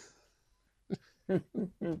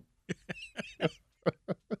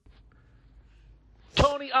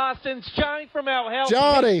 Tony Austin's Johnny from Al Hell.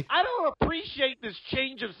 Johnny! I don't appreciate this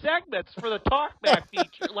change of segments for the talkback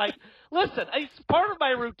feature. Like, listen, it's part of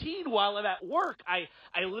my routine while I'm at work. I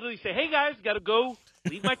literally say, hey guys, got to go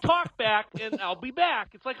leave my talkback and I'll be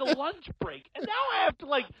back. It's like a lunch break. And now I have to,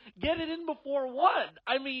 like, get it in before 1.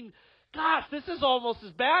 I mean, gosh, this is almost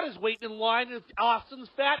as bad as waiting in line with Austin's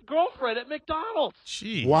fat girlfriend at McDonald's.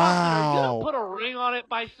 Gee. Wow. Austin, are you gonna put a ring on it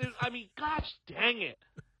by soon? I mean, gosh dang it.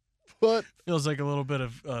 Feels like a little bit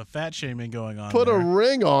of fat shaming going on. Put there. a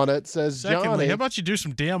ring on it, says Secondly, Johnny. how about you do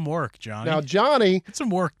some damn work, Johnny? Now, Johnny, get some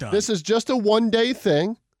work done. This is just a one-day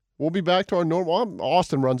thing. We'll be back to our normal.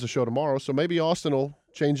 Austin runs the show tomorrow, so maybe Austin will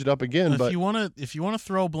change it up again. If you want to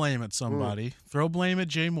throw blame at somebody, throw blame at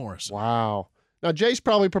Jay Morrison. Wow. Now, Jay's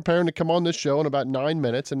probably preparing to come on this show in about 9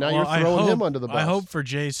 minutes, and now you're throwing him under the bus. I hope for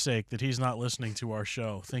Jay's sake that he's not listening to our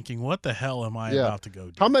show, thinking, what the hell am I about to go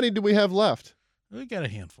do? How many do we have left? We got a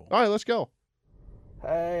handful. All right, let's go.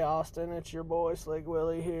 Hey, Austin, it's your boy Slick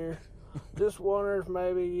Willie here. Just wondering if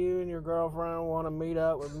maybe you and your girlfriend want to meet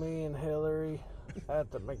up with me and Hillary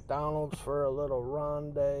at the McDonald's for a little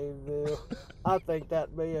rendezvous. I think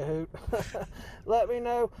that'd be a hoot. Let me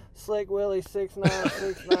know,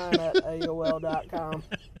 SlickWillie6969 at AOL.com.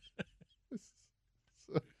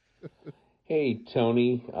 Hey,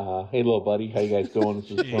 Tony. Hey, little buddy. How you guys doing?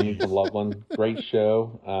 This is Tony from Loveland. Great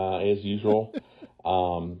show, as usual.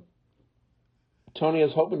 Tony, I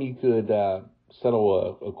was hoping you could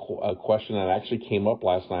settle a question that actually came up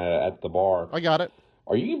last night at the bar. I got it.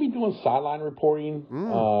 Are you going to be doing sideline reporting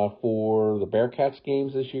for the Bearcats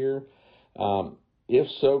games this year? If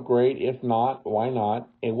so, great. If not, why not?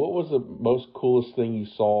 And what was the most coolest thing you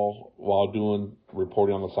saw while doing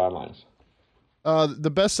reporting on the sidelines?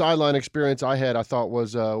 The best sideline experience I had, I thought,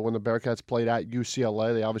 was when the Bearcats played at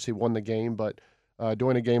UCLA. They obviously won the game, but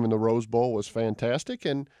doing a game in the Rose Bowl was fantastic.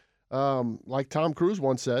 And like Tom Cruise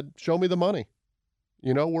once said, show me the money.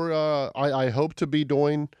 You know, I hope to be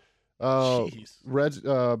doing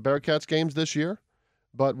Bearcats games this year,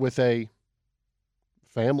 but with a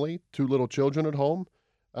family, 2 little children at home.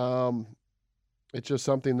 It's just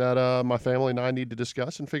something that my family and I need to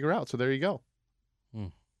discuss and figure out. So there you go.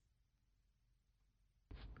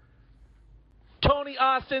 Tony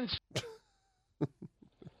Austin's.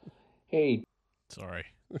 Hey. Sorry.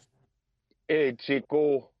 Hey,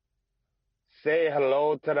 Chico. Say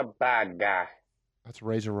hello to the bad guy. That's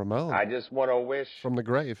Razor Ramon. I just want to wish from the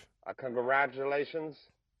grave. Congratulations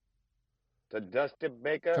to Dusty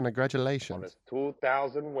Baker Congratulations on his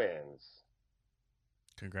 2,000 wins.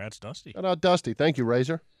 Congrats, Dusty. Shout out, Dusty. Thank you,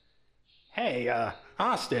 Razor. Hey,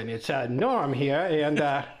 Austin, it's Norm here, and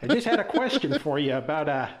I just had a question for you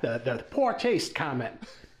about the poor taste comment.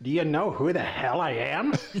 Do you know who the hell I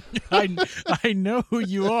am? I know who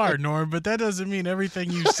you are, Norm, but that doesn't mean everything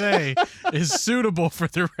you say is suitable for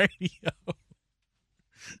the radio.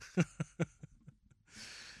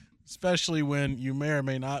 Especially when you may or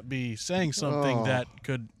may not be saying something that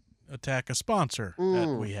could attack a sponsor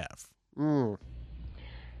that we have.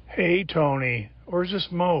 Hey, Tony, or is this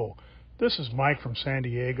Mo? This is Mike from San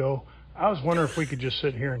Diego. I was wondering if we could just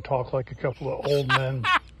sit here and talk like a couple of old men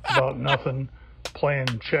about nothing,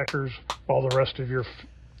 playing checkers, while the rest of your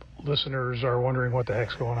listeners are wondering what the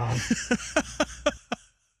heck's going on.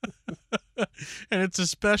 And it's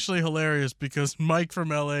especially hilarious because Mike from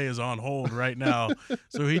LA is on hold right now.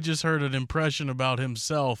 So he just heard an impression about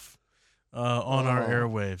himself on our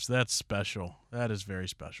airwaves. That's special. That is very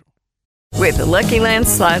special. With the Lucky Land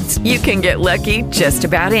Slots, you can get lucky just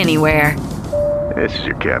about anywhere. This is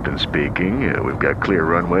your captain speaking. We've got clear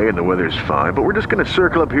runway and the weather's fine, but we're just going to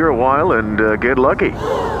circle up here a while and get lucky.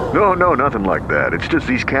 No, nothing like that. It's just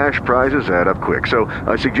these cash prizes add up quick. So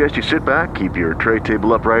I suggest you sit back, keep your tray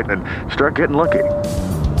table upright, and start getting lucky.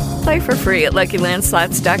 Play for free at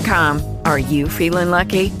LuckyLandSlots.com. Are you feeling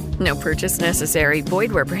lucky? No purchase necessary.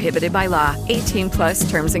 Void where prohibited by law. 18+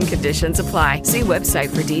 terms and conditions apply. See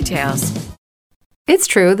website for details. It's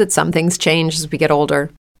true that some things change as we get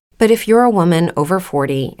older. But if you're a woman over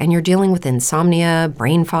 40 and you're dealing with insomnia,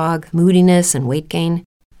 brain fog, moodiness, and weight gain,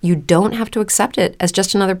 you don't have to accept it as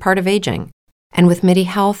just another part of aging. And with MIDI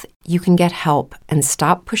Health, you can get help and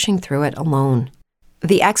stop pushing through it alone.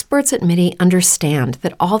 The experts at MIDI understand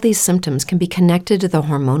that all these symptoms can be connected to the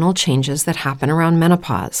hormonal changes that happen around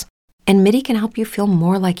menopause. And MIDI can help you feel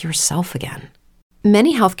more like yourself again.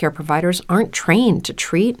 Many healthcare providers aren't trained to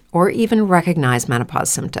treat or even recognize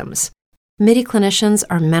menopause symptoms. MIDI clinicians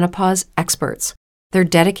are menopause experts. They're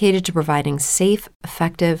dedicated to providing safe,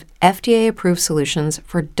 effective, FDA-approved solutions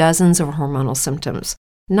for dozens of hormonal symptoms,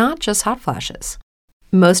 not just hot flashes.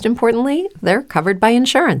 Most importantly, they're covered by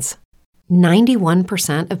insurance.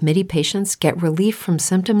 91% of MIDI patients get relief from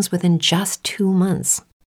symptoms within just 2 months.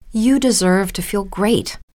 You deserve to feel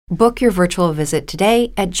great. Book your virtual visit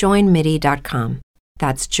today at joinmidi.com.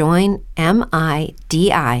 That's joinmidi.com.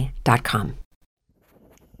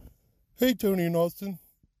 Hey, Tony and Austin.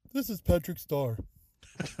 This is Patrick Starr.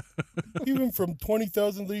 Even from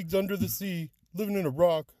 20,000 leagues under the sea, living in a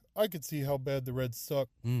rock, I could see how bad the Reds suck.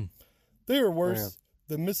 They are worse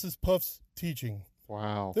than Mrs. Puff's teaching.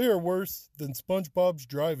 Wow. They are worse than SpongeBob's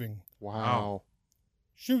driving. Wow.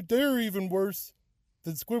 Shoot, they are even worse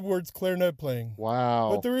than Squidward's clarinet playing.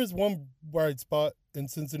 Wow. But there is one bright spot in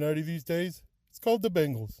Cincinnati these days. It's called the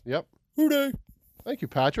Bengals. Yep. Hooray. Thank you,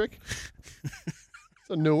 Patrick. It's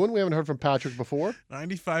a new one. We haven't heard from Patrick before.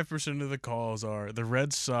 95% of the calls are, the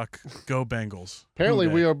Reds suck, go Bengals. Apparently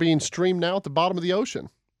we are being streamed now at the bottom of the ocean.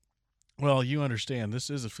 Well, you understand. This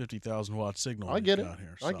is a 50,000 watt signal. I get it.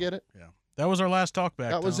 Here, I get it. Yeah. That was our last talk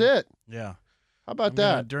back. That was it. Yeah. How about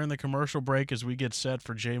that? During the commercial break, as we get set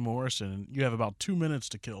for Jay Morrison, and you have about 2 minutes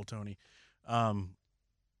to kill, Tony. I'm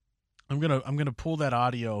gonna pull that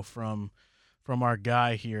audio from our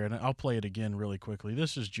guy here, and I'll play it again really quickly.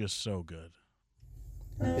 This is just so good.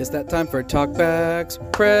 It's that time for talkbacks.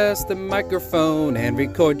 Press the microphone and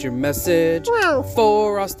record your message.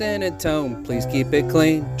 For Austin and Tone, please keep it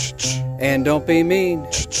clean. And don't be mean.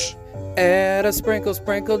 Add a sprinkle,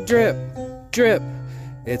 drip, drip.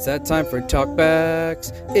 It's that time for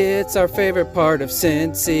talkbacks. It's our favorite part of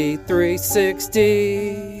Cincy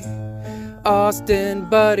 360. Austin,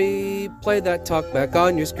 buddy, play that talkback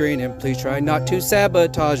on your screen and please try not to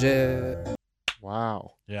sabotage it.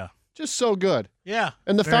 Wow. Yeah. Just so good. Yeah.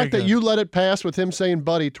 And the fact that you let it pass with him saying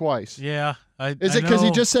buddy twice. Yeah. Is it because he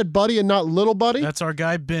just said buddy and not little buddy? That's our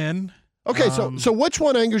guy, Ben. Okay, so which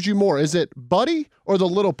one angers you more? Is it buddy or the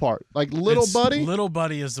little part? Like little buddy? Little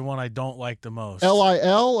buddy is the one I don't like the most.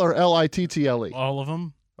 L-I-L or L-I-T-T-L-E? All of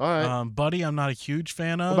them. All right. Buddy, I'm not a huge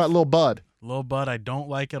fan of. What about Lil Bud? Lil Bud, I don't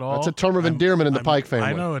like at all. That's a term of endearment in the Pike family.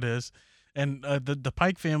 I know it is. And the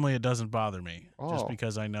Pike family, it doesn't bother me just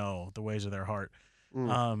because I know the ways of their heart.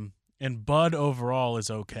 And Bud overall is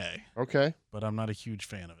okay. Okay. But I'm not a huge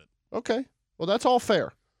fan of it. Okay. Well, that's all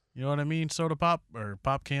fair. You know what I mean? Soda pop or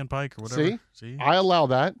pop can Pike or whatever. See? I allow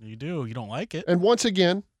that. You do. You don't like it. And once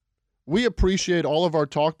again, we appreciate all of our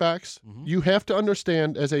talkbacks. You have to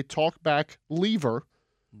understand, as a talkback lever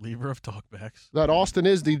of talkbacks, that Austin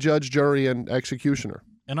is the judge, jury, and executioner.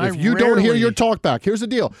 And if you don't hear your talkback, here's the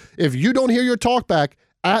deal. If you don't hear your talkback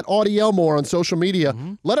at Audie Elmore on social media,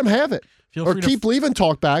 let him have it. Or keep leaving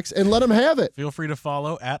talkbacks and let him have it. Feel free to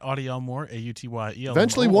follow at Audie Elmore, AUTYELMORE.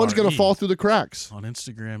 Eventually, one's going to fall through the cracks. On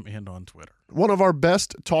Instagram and on Twitter. One of our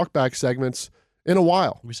best talkback segments in a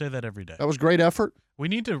while. We say that every day. That was great effort. We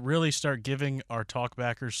need to really start giving our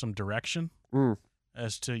talkbackers some direction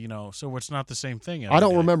as to, so it's not the same thing. I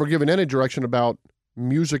don't remember giving any direction about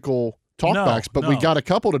musical talkbacks, but we got a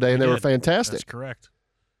couple today, and they were fantastic. That's correct.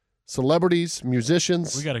 Celebrities,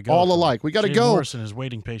 musicians, we gotta go. All alike. We got to go. Jay Morrison is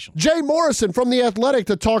waiting patiently. Jay Morrison from The Athletic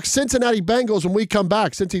to talk Cincinnati Bengals when we come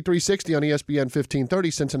back. Cincy 360 on ESPN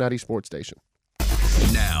 1530, Cincinnati Sports Station.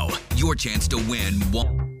 Now, your chance to win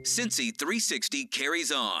Cincy 360 carries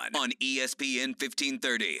on ESPN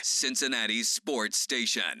 1530, Cincinnati's Sports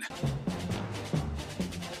Station.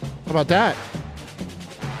 How about that?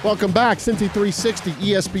 Welcome back, Cincy 360,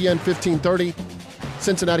 ESPN 1530,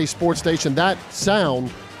 Cincinnati Sports Station. That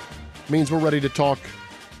sound means we're ready to talk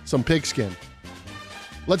some pigskin.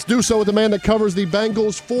 Let's do so with the man that covers the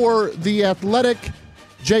Bengals for The Athletic.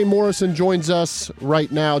 Jay Morrison joins us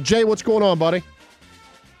right now. Jay, what's going on, buddy?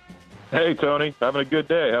 Hey, Tony. Having a good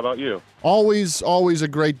day. How about you? Always a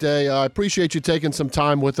great day. I appreciate you taking some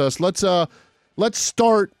time with us. Let's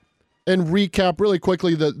start and recap really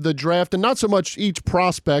quickly the draft, and not so much each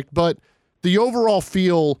prospect, but the overall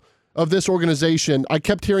feel of this organization. I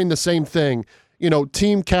kept hearing the same thing.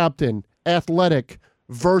 Team captain, athletic,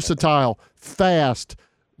 versatile, fast.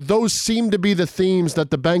 Those seem to be the themes that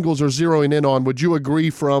the Bengals are zeroing in on. Would you agree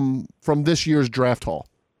from this year's draft haul?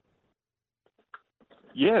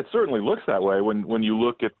 Yeah, it certainly looks that way when you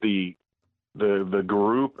look at the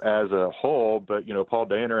group as a whole. But Paul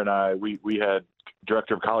Dehner and I, we had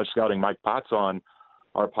Director of College Scouting Mike Potts on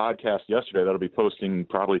our podcast yesterday. That'll be posting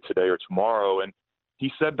probably today or tomorrow, and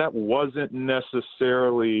he said that wasn't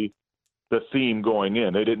necessarily the theme going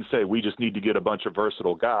in. They didn't say we just need to get a bunch of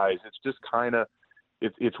versatile guys. It's just kind of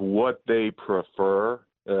it's what they prefer.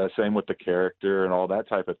 Same with the character and all that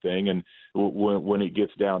type of thing. And when it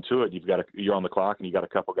gets down to it, you're on the clock and you got a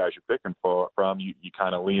couple guys you're picking from. You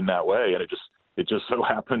kind of lean that way, and it just so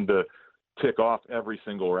happened to tick off every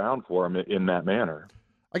single round for them in that manner.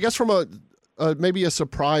 I guess from a maybe a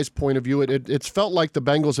surprise point of view, it's felt like the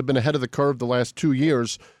Bengals have been ahead of the curve the last 2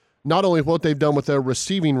 years. Not only what they've done with their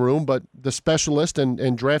receiving room, but the specialist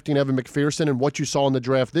and drafting Evan McPherson and what you saw in the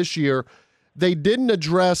draft this year. They didn't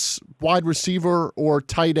address wide receiver or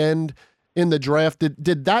tight end in the draft.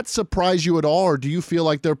 Did that surprise you at all, or do you feel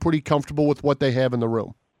like they're pretty comfortable with what they have in the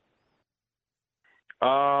room?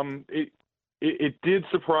 It did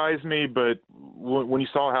surprise me, but when you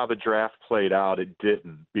saw how the draft played out, it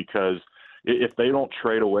didn't, because if they don't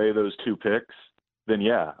trade away those two picks, then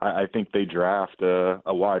yeah, I think they draft a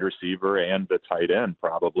wide receiver and a tight end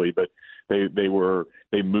probably. But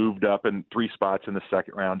they moved up in 3 spots in the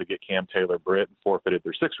second round to get Cam Taylor-Britt and forfeited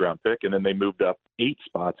their 6th round pick, and then they moved up 8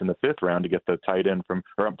 spots in the 5th round to get the tight end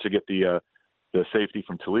to get the safety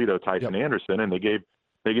from Toledo, Tyson Anderson, and they gave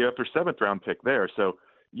up their 7th round pick there. So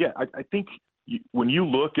yeah, I think when you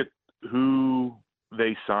look at who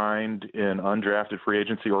they signed in undrafted free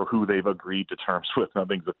agency or who they've agreed to terms with,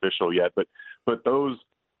 nothing's official yet, but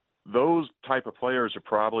those type of players are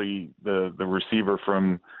probably the receiver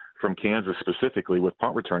from Kansas specifically with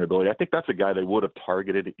punt return ability. I think that's a guy they would have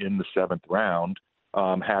targeted in the 7th round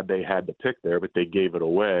had they had the pick there, but they gave it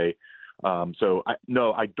away. So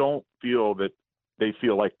I don't feel that they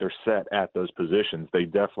feel like they're set at those positions. They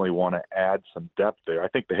definitely want to add some depth there. I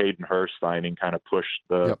think the Hayden Hurst signing kind of pushed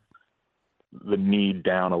the need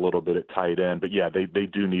down a little bit at tight end, but yeah, they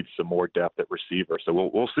do need some more depth at receiver. So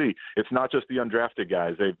we'll see. It's not just the undrafted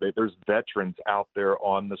guys. There's veterans out there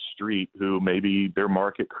on the street who maybe their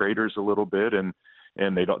market craters a little bit and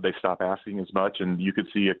they stop asking as much. And you could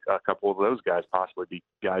see a couple of those guys possibly be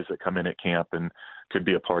guys that come in at camp and could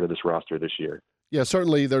be a part of this roster this year. Yeah,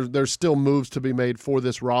 certainly there's still moves to be made for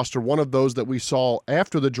this roster. One of those that we saw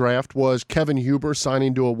after the draft was Kevin Huber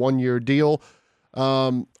signing to a 1-year deal.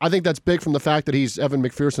 I think that's big from the fact that he's Evan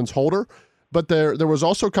McPherson's holder. But there was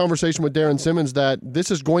also conversation with Darren Simmons that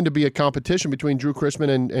this is going to be a competition between Drew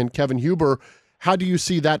Chrisman and Kevin Huber. How do you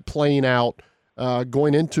see that playing out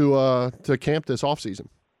going into to camp this offseason?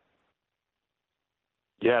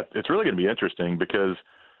 Yeah, it's really going to be interesting because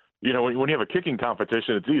when you have a kicking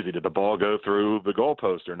competition, it's easy. Did the ball go through the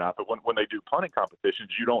goalpost or not? But when they do punting competitions,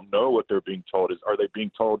 you don't know what they're being told. Are they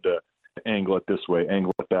being told to angle it this way,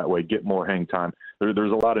 angle it that way, get more hang time?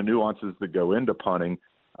 There's a lot of nuances that go into punting.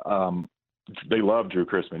 they love Drew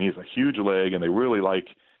Chrisman. He's a huge leg, and they really like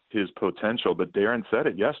his potential. But Darren said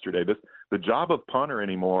it yesterday. The job of punter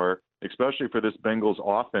anymore, especially for this Bengals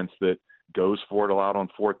offense that goes for it a lot on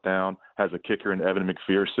fourth down, has a kicker in Evan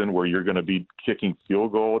McPherson, where you're going to be kicking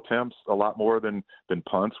field goal attempts a lot more than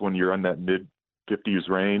punts when you're in that mid-50s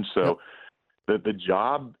range. So the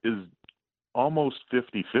job is almost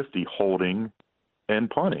 50-50 holding and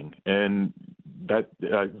punting. And that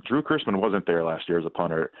Drew Chrisman wasn't there last year as a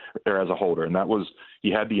punter or as a holder. And he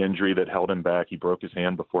had the injury that held him back. He broke his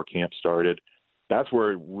hand before camp started. That's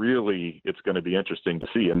where really it's going to be interesting to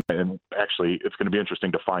see. And actually it's going to be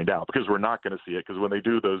interesting to find out, because we're not going to see it. Because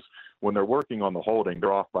when they're working on the holding,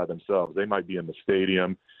 they're off by themselves. They might be in the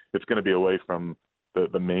stadium. It's going to be away from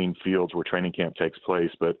the main fields where training camp takes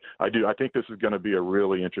place. But I think this is going to be a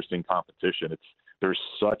really interesting competition. There's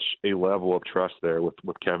such a level of trust there with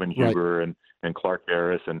Kevin Huber and Clark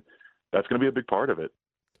Harris, and that's going to be a big part of it.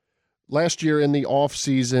 Last year in the off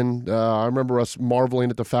season, I remember us marveling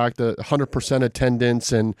at the fact that 100%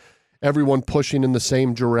 attendance and everyone pushing in the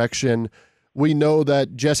same direction. We know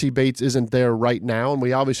that Jesse Bates isn't there right now, and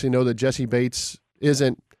we obviously know that Jesse Bates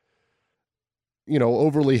isn't,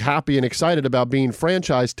 overly happy and excited about being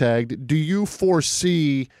franchise tagged. Do you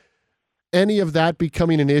foresee any of that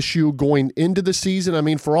becoming an issue going into the season? I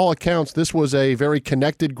mean, for all accounts, this was a very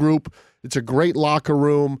connected group. It's a great locker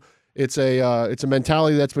room. It's a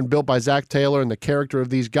mentality that's been built by Zach Taylor and the character of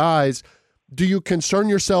these guys. Do you concern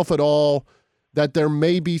yourself at all that there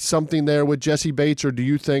may be something there with Jesse Bates, or do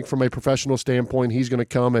you think from a professional standpoint he's going to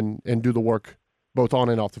come and do the work both on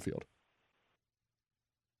and off the field?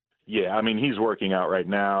 Yeah, I mean, he's working out right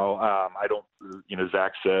now. I don't,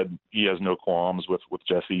 Zach said he has no qualms with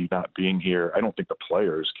Jesse not being here. I don't think the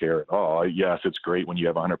players care at all. Yes, it's great when you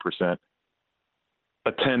have 100%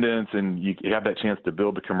 attendance and you have that chance to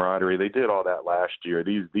build the camaraderie. They did all that last year.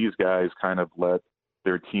 These guys kind of let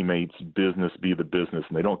their teammates' business be the business,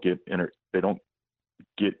 and they don't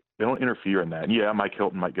interfere in that. And yeah, Mike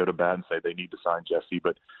Hilton might go to bat and say they need to sign Jesse,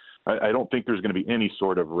 but I don't think there's going to be any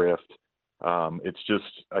sort of rift. It's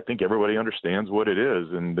just, I think everybody understands what it is,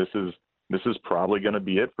 and this is probably going to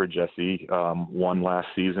be it for Jesse. One last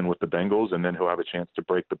season with the Bengals, and then he'll have a chance to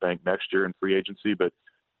break the bank next year in free agency. But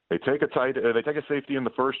they take a safety in the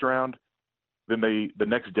first round, then the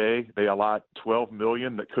next day they allot $12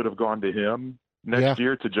 million that could have gone to him next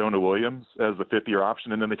year to Jonah Williams as the fifth-year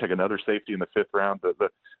option, and then they take another safety in the fifth round.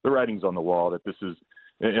 The writing's on the wall that this is,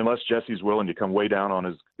 unless Jesse's willing to come way down on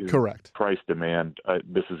his correct price demand,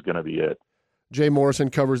 this is going to be it. Jay Morrison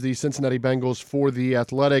covers the Cincinnati Bengals for The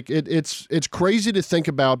Athletic. It's crazy to think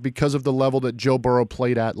about because of the level that Joe Burrow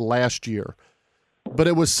played at last year. But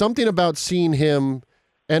it was something about seeing him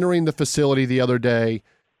entering the facility the other day,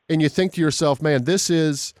 and you think to yourself, man, this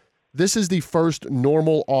is the first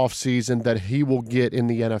normal offseason that he will get in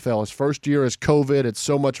the NFL. His first year is COVID. It's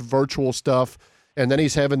so much virtual stuff. And then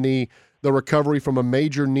he's having the recovery from a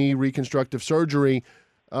major knee reconstructive surgery.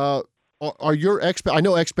 Are your I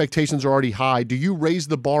know expectations are already high. Do you raise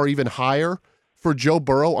the bar even higher for Joe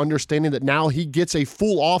Burrow, understanding that now he gets a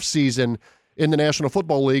full offseason in the National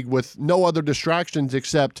Football League with no other distractions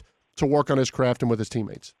except to work on his craft and with his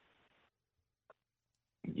teammates?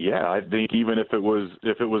 Yeah, I think even if it was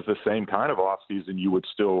the same kind of offseason, you would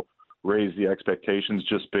still raise the expectations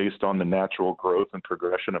just based on the natural growth and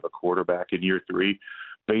progression of a quarterback in year three,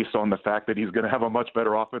 based on the fact that he's going to have a much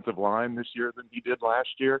better offensive line this year than he did last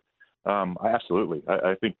year. Absolutely.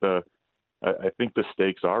 I think the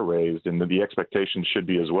stakes are raised, and the expectations should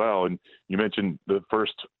be as well. And you mentioned the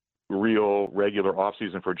first real regular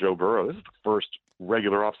offseason for Joe Burrow. This is the first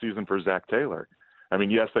regular offseason for Zach Taylor. I mean,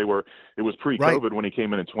 yes, it was pre-COVID when he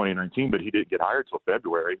came in 2019, but he didn't get hired till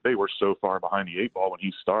February. They were so far behind the eight ball when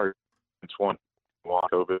he started in 2021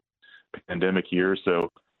 COVID pandemic year. So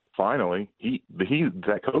finally,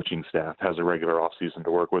 that coaching staff has a regular offseason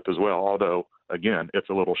to work with as well. Although, again, it's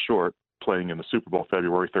a little short, playing in the Super Bowl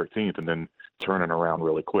February 13th and then turning around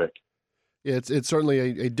really quick. It's certainly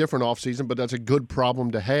a different offseason, but that's a good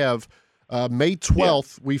problem to have. May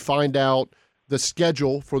 12th, we find out the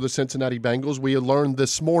schedule for the Cincinnati Bengals. We learned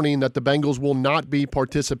this morning that the Bengals will not be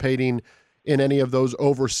participating in any of those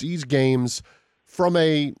overseas games. From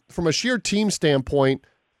a sheer team standpoint,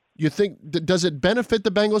 you think, does it benefit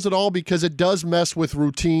the Bengals at all? Because it does mess with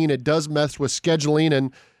routine, it does mess with scheduling,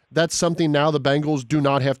 and that's something now the Bengals do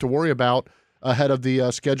not have to worry about ahead of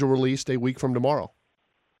the schedule released a week from tomorrow.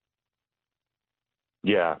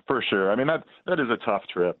 Yeah, for sure. I mean, that is a tough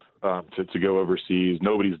trip to go overseas.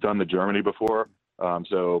 Nobody's done the Germany before, but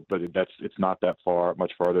it's not that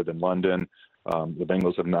much farther than London. The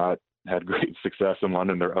Bengals have not had great success in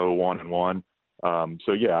London. They're 0-1-1.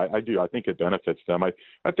 So yeah, I do. I think it benefits them. I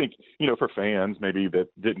think, for fans maybe that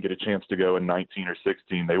didn't get a chance to go in 19 or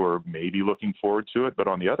 16, they were maybe looking forward to it. But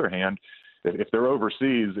on the other hand, if they're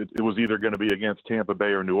overseas, it was either going to be against Tampa Bay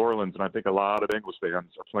or New Orleans, and I think a lot of Bengals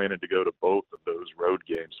fans are planning to go to both of those road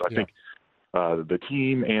games. So I think the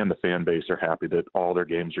team and the fan base are happy that all their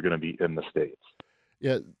games are going to be in the States.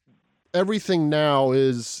 Yeah, everything now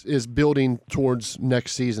is building towards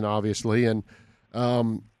next season, obviously, and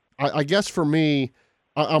I guess for me,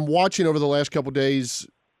 I'm watching over the last couple of days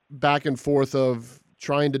back and forth of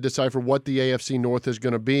trying to decipher what the AFC North is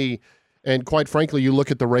going to be. And quite frankly, you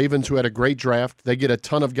look at the Ravens, who had a great draft. They get a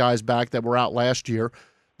ton of guys back that were out last year.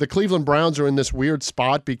 The Cleveland Browns are in this weird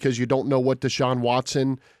spot because you don't know what Deshaun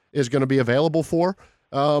Watson is going to be available for.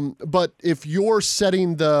 But if you're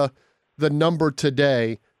setting the number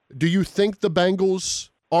today, do you think the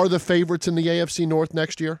Bengals are the favorites in the AFC North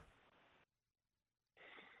next year?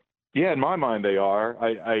 Yeah, in my mind they are.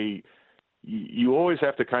 You always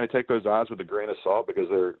have to kind of take those odds with a grain of salt because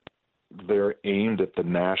they're aimed at the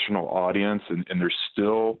national audience, and there's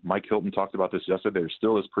still, Mike Hilton talked about this yesterday, there's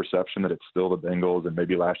still this perception that it's still the Bengals and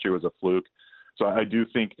maybe last year was a fluke. So I do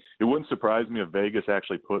think it wouldn't surprise me if Vegas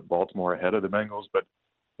actually put Baltimore ahead of the Bengals, but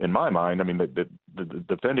in my mind, I mean, the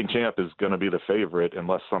defending champ is going to be the favorite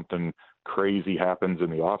unless something crazy happens in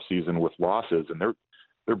the offseason with losses, and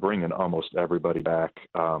they're bringing almost everybody back.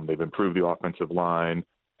 They've improved the offensive line,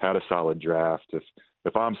 had a solid draft.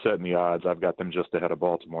 If I'm setting the odds, I've got them just ahead of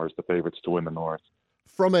Baltimore as the favorites to win the North.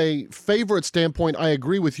 From a favorite standpoint, I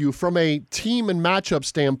agree with you. From a team and matchup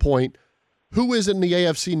standpoint, who is in the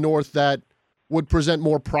AFC North that would present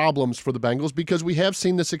more problems for the Bengals? Because we have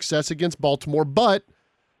seen the success against Baltimore, but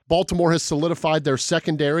Baltimore has solidified their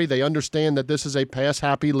secondary. They understand that this is a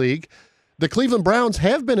pass-happy league. The Cleveland Browns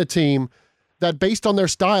have been a team that, based on their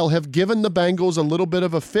style, have given the Bengals a little bit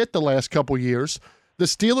of a fit the last couple years. The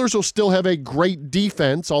Steelers will still have a great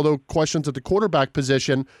defense, although questions at the quarterback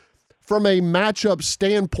position. From a matchup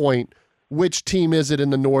standpoint, which team is it in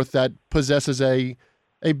the North that possesses a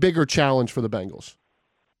bigger challenge for the Bengals?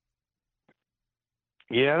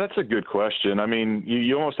 Yeah, that's a good question. I mean,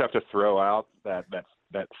 you almost have to throw out that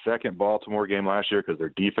second Baltimore game last year because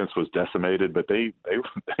their defense was decimated, but they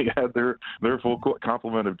had their full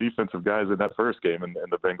complement of defensive guys in that first game, and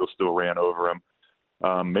the Bengals still ran over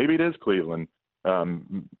them. Maybe it is Cleveland.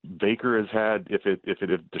 Baker has had, if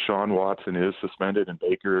Deshaun Watson is suspended and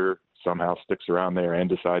Baker somehow sticks around there and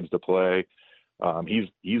decides to play,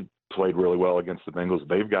 he's played really well against the Bengals.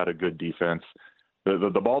 They've got a good defense.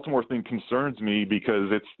 The Baltimore thing concerns me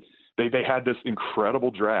because they had this incredible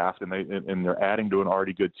draft and they're adding to an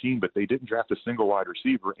already good team, but they didn't draft a single wide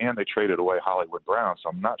receiver and they traded away Hollywood Brown. So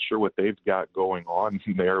I'm not sure what they've got going on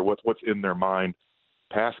there, what's in their mind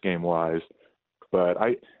pass game wise. But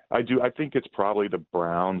I think it's probably the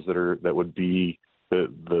Browns that would be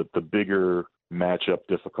the bigger matchup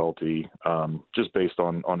difficulty, just based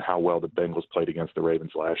on how well the Bengals played against the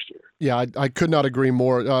Ravens last year. Yeah, I could not agree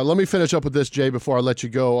more. Let me finish up with this, Jay, before I let you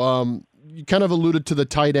go. You kind of alluded to the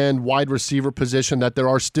tight end, wide receiver position, that there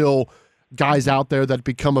are still guys out there that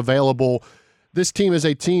become available. This team is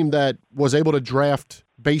a team that was able to draft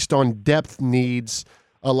based on depth needs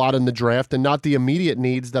a lot in the draft and not the immediate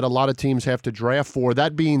needs that a lot of teams have to draft for.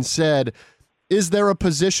 That being said, is there a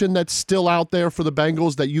position that's still out there for the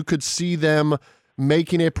Bengals that you could see them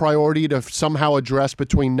making a priority to somehow address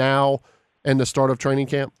between now and the start of training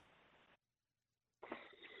camp?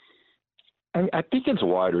 I think it's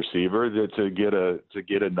wide receiver to get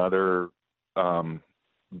another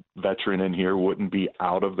veteran in here wouldn't be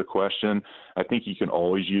out of the question. I think you can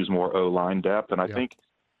always use more O-line depth, and I think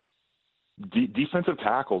defensive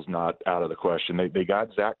tackle's not out of the question. They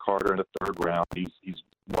got Zach Carter in the third round. He's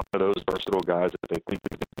one of those versatile guys that they think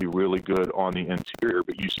is going to be really good on the interior,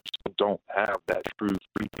 but you still don't have that true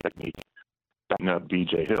free technique backing up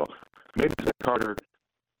B.J. Hill. Maybe Zach Carter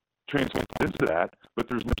transfers into that, but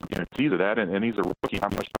there's no guarantee to that, and he's a rookie. How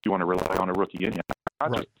much do you want to rely on a rookie in?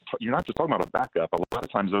 You're not just talking about a backup. A lot of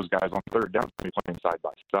times those guys on third down are playing side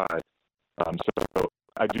by side. So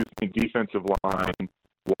I do think defensive line,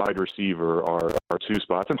 wide receiver are two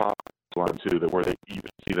spots, and top line too, that where you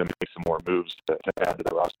see them make some more moves to add to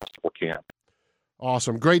the roster for camp.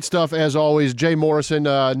 Awesome. Great stuff as always. Jay Morrison,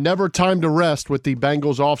 never time to rest with the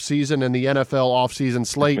Bengals offseason and the NFL offseason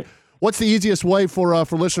slate. What's the easiest way for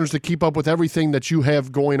listeners to keep up with everything that you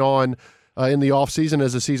have going on in the offseason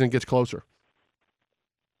as the season gets closer?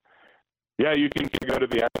 Yeah, you can go to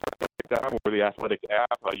the Athletic.com or the Athletic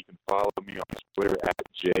app. You can follow me on Twitter at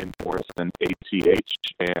JMorrisonATH,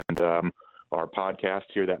 and our podcast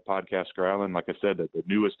here, That Podcast Growling. Like I said, the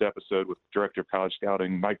newest episode with Director of College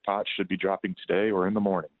Scouting Mike Potts should be dropping today or in the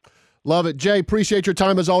morning. Love it. Jay, appreciate your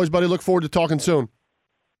time as always, buddy. Look forward to talking soon.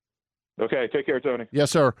 Okay, take care, Tony.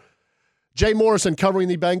 Yes, sir. Jay Morrison covering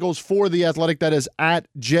the Bengals for The Athletic. That is at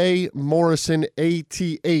Jay Morrison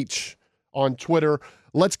ATH on Twitter.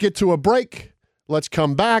 Let's get to a break. Let's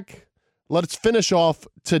come back. Let's finish off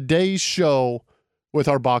today's show with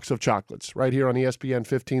our box of chocolates right here on ESPN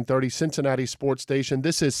 1530, Cincinnati Sports Station.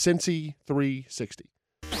 This is Cincy 360.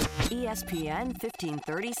 ESPN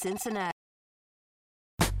 1530 Cincinnati.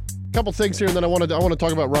 Couple things here, and then I want to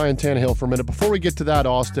talk about Ryan Tannehill for a minute. Before we get to that,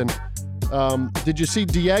 Austin, did you see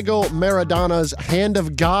Diego Maradona's Hand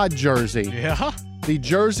of God jersey? Yeah. The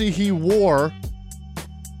jersey he wore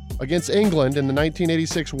against England in the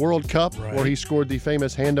 1986 World Cup, where he scored the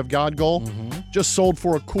famous Hand of God goal, just sold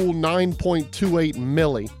for a cool $9.28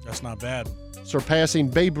 million. That's not bad. Surpassing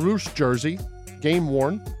Babe Ruth's jersey, game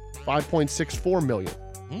worn, $5.64 million.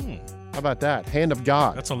 How about that? Hand of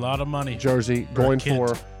God. That's a lot of money. Jersey going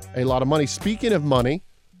for a lot of money. Speaking of money,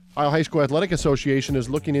 Ohio High School Athletic Association is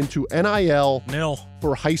looking into NIL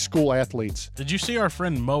for high school athletes. Did you see our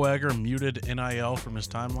friend Mo Egger muted NIL from his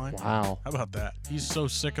timeline? Wow. How about that? He's so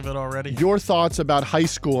sick of it already. Your thoughts about high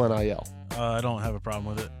school NIL? I don't have a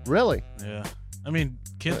problem with it. Really? Yeah. I mean,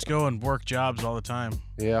 kids go and work jobs all the time.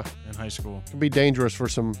 Yeah. In high school. It can be dangerous for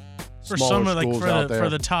some smaller schools out there. For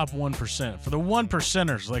the top 1%. For the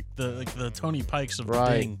 1%ers, like the Tony Pikes of the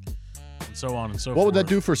Ding. And so on and so forth. What would that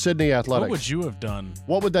do for Sydney athletics? What would you have done?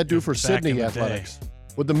 What would that do for Sydney athletics?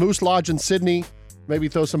 Would the Moose Lodge in Sydney maybe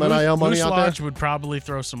throw some NIL money out there? Moose Lodge would probably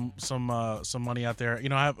throw some money out there. You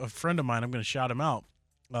know, I have a friend of mine. I'm going to shout him out.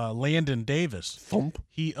 Landon Davis. Thump.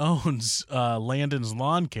 He owns Landon's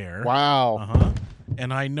Lawn Care. Wow.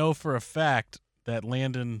 And I know for a fact that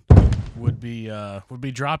Landon would be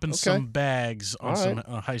dropping some bags on some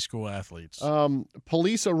high school athletes.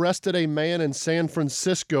 Police arrested a man in San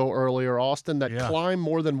Francisco earlier, Austin, that climbed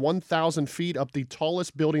more than 1,000 feet up the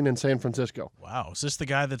tallest building in San Francisco. Wow. Is this the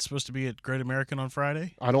guy that's supposed to be at Great American on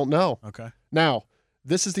Friday? I don't know. Okay. Now,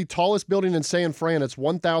 this is the tallest building in San Fran. It's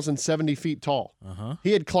 1,070 feet tall.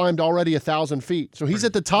 He had climbed already 1,000 feet. So he's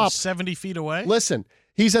at the top. 70 feet away? Listen,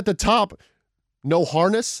 he's at the top. No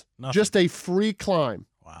harness, just a free climb.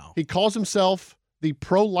 Wow. He calls himself the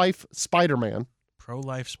pro-life Spider-Man.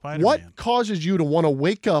 Pro-life Spider-Man. What causes you to want to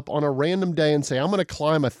wake up on a random day and say, I'm going to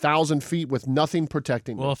climb 1,000 feet with nothing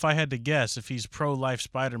protecting me? Well, if I had to guess, if he's pro-life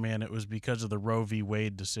Spider-Man, it was because of the Roe v.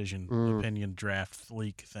 Wade decision opinion draft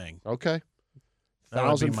leak thing. Okay. That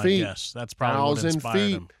would be my guess. That's probably what inspired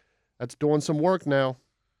him. That's doing some work now.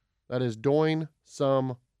 That is doing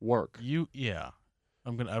some work.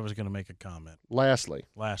 I was gonna make a comment. Lastly,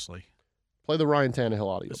 play the Ryan Tannehill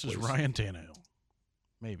audio. This please. is Ryan Tannehill.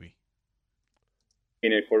 Maybe.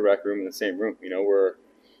 In a quarterback room in the same room,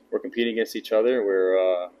 we're competing against each other.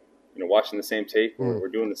 We're watching the same tape. We're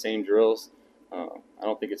doing the same drills. I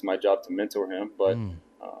don't think it's my job to mentor him, but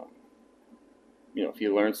if he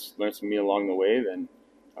learns from me along the way, then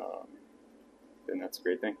that's a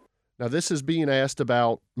great thing. Now, this is being asked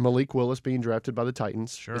about Malik Willis being drafted by the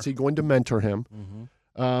Titans. Sure. Is he going to mentor him?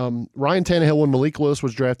 Ryan Tannehill, when Malik Willis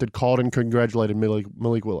was drafted, called and congratulated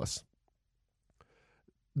Malik Willis.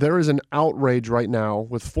 There is an outrage right now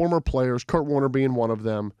with former players, Kurt Warner being one of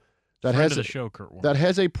them, that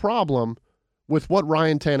has a problem with what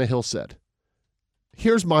Ryan Tannehill said.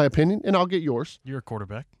 Here's my opinion, and I'll get yours. You're a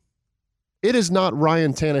quarterback. It is not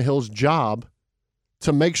Ryan Tannehill's job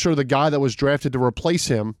to make sure the guy that was drafted to replace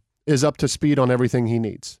him is up to speed on everything he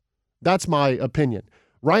needs. That's my opinion.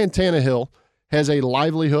 Ryan Tannehill has a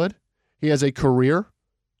livelihood. He has a career.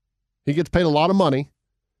 He gets paid a lot of money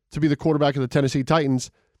to be the quarterback of the Tennessee Titans.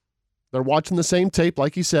 They're watching the same tape,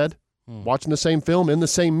 like he said, watching the same film, in the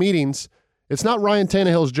same meetings. It's not Ryan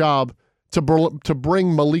Tannehill's job to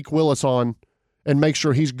bring Malik Willis on and make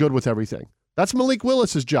sure he's good with everything. That's Malik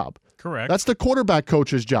Willis's job. Correct. That's the quarterback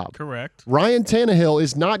coach's job. Correct. Ryan Tannehill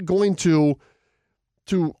is not going to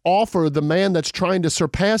offer the man that's trying to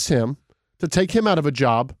surpass him, to take him out of a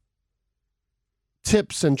job,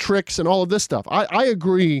 tips and tricks and all of this stuff. I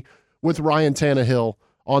agree with Ryan Tannehill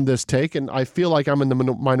on this take, and I feel like I'm in the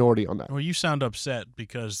minority on that. Well, you sound upset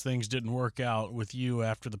because things didn't work out with you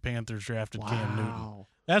after the Panthers drafted Cam Newton.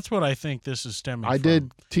 That's what I think this is stemming from. I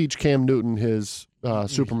did teach Cam Newton his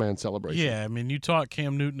Superman celebration. Yeah, I mean, you taught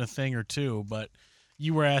Cam Newton a thing or two, but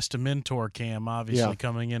you were asked to mentor Cam, obviously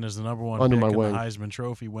coming in as the number one pick and the Heisman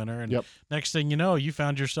Trophy winner. And next thing you know, you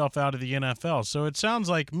found yourself out of the NFL. So it sounds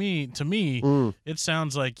like it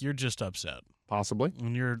sounds like you're just upset. Possibly.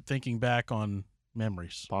 And you're thinking back on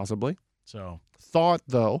memories. Possibly. So thought,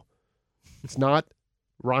 though, It's not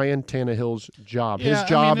Ryan Tannehill's job. Yeah, His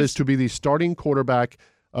job it's is to be the starting quarterback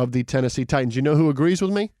of the Tennessee Titans. You know who agrees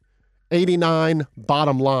with me? 89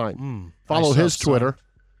 bottom line. Follow Ice his up, son. Twitter.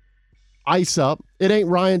 Ice up. It ain't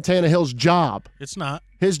Ryan Tannehill's job. It's not.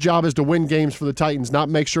 His job is to win games for the Titans, not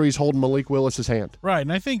make sure he's holding Malik Willis's hand. Right,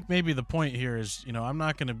 and I think maybe the point here is, I'm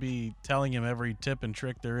not going to be telling him every tip and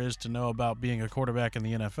trick there is to know about being a quarterback in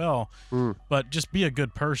the NFL, but just be a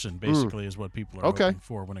good person, basically, is what people are looking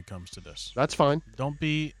for when it comes to this. That's fine. Don't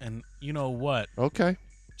be, and you know what? Okay.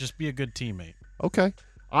 Just be a good teammate. Okay.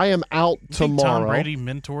 I am out You think tomorrow. Tom Brady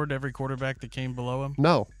mentored every quarterback that came below him?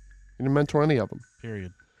 No. He didn't mentor any of them.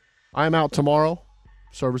 Period. I am out tomorrow.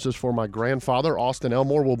 Services for my grandfather. Austin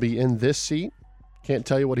Elmore will be in this seat. Can't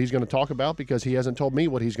tell you what he's going to talk about because he hasn't told me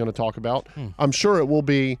what he's going to talk about. I'm sure it will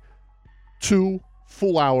be 2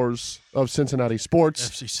 full hours of Cincinnati sports.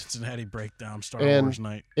 FC Cincinnati breakdown, Star and Wars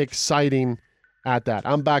night. Exciting at that.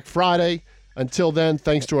 I'm back Friday. Until then,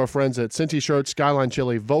 thanks to our friends at Cincy Shirts, Skyline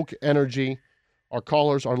Chili, Voke Energy, our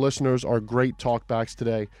callers, our listeners, our great talkbacks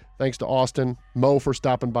today. Thanks to Austin, Mo for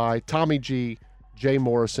stopping by, Tommy G, Jay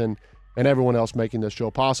Morrison, and everyone else making this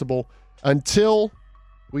show possible. Until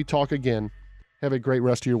we talk again, have a great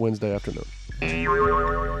rest of your Wednesday afternoon.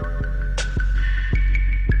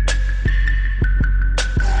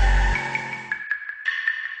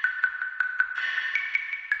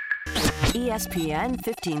 ESPN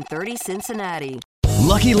 1530 Cincinnati.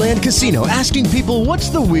 Lucky Land Casino, asking people, what's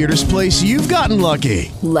the weirdest place you've gotten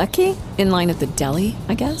lucky? Lucky? In line at the deli,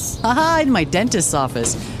 I guess? Aha, in my dentist's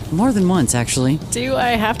office. More than once, actually. Do I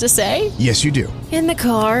have to say? Yes, you do. In the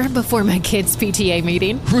car before my kids' PTA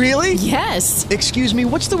meeting. Really? Yes. Excuse me,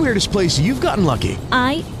 what's the weirdest place you've gotten lucky?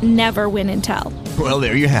 I never win and tell. Well,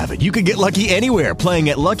 there you have it. You can get lucky anywhere, playing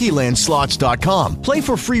at LuckyLandSlots.com. Play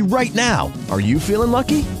for free right now. Are you feeling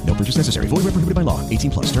lucky? No purchase necessary. Void where prohibited by law.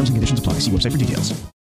 18+. Terms and conditions apply. See website for details.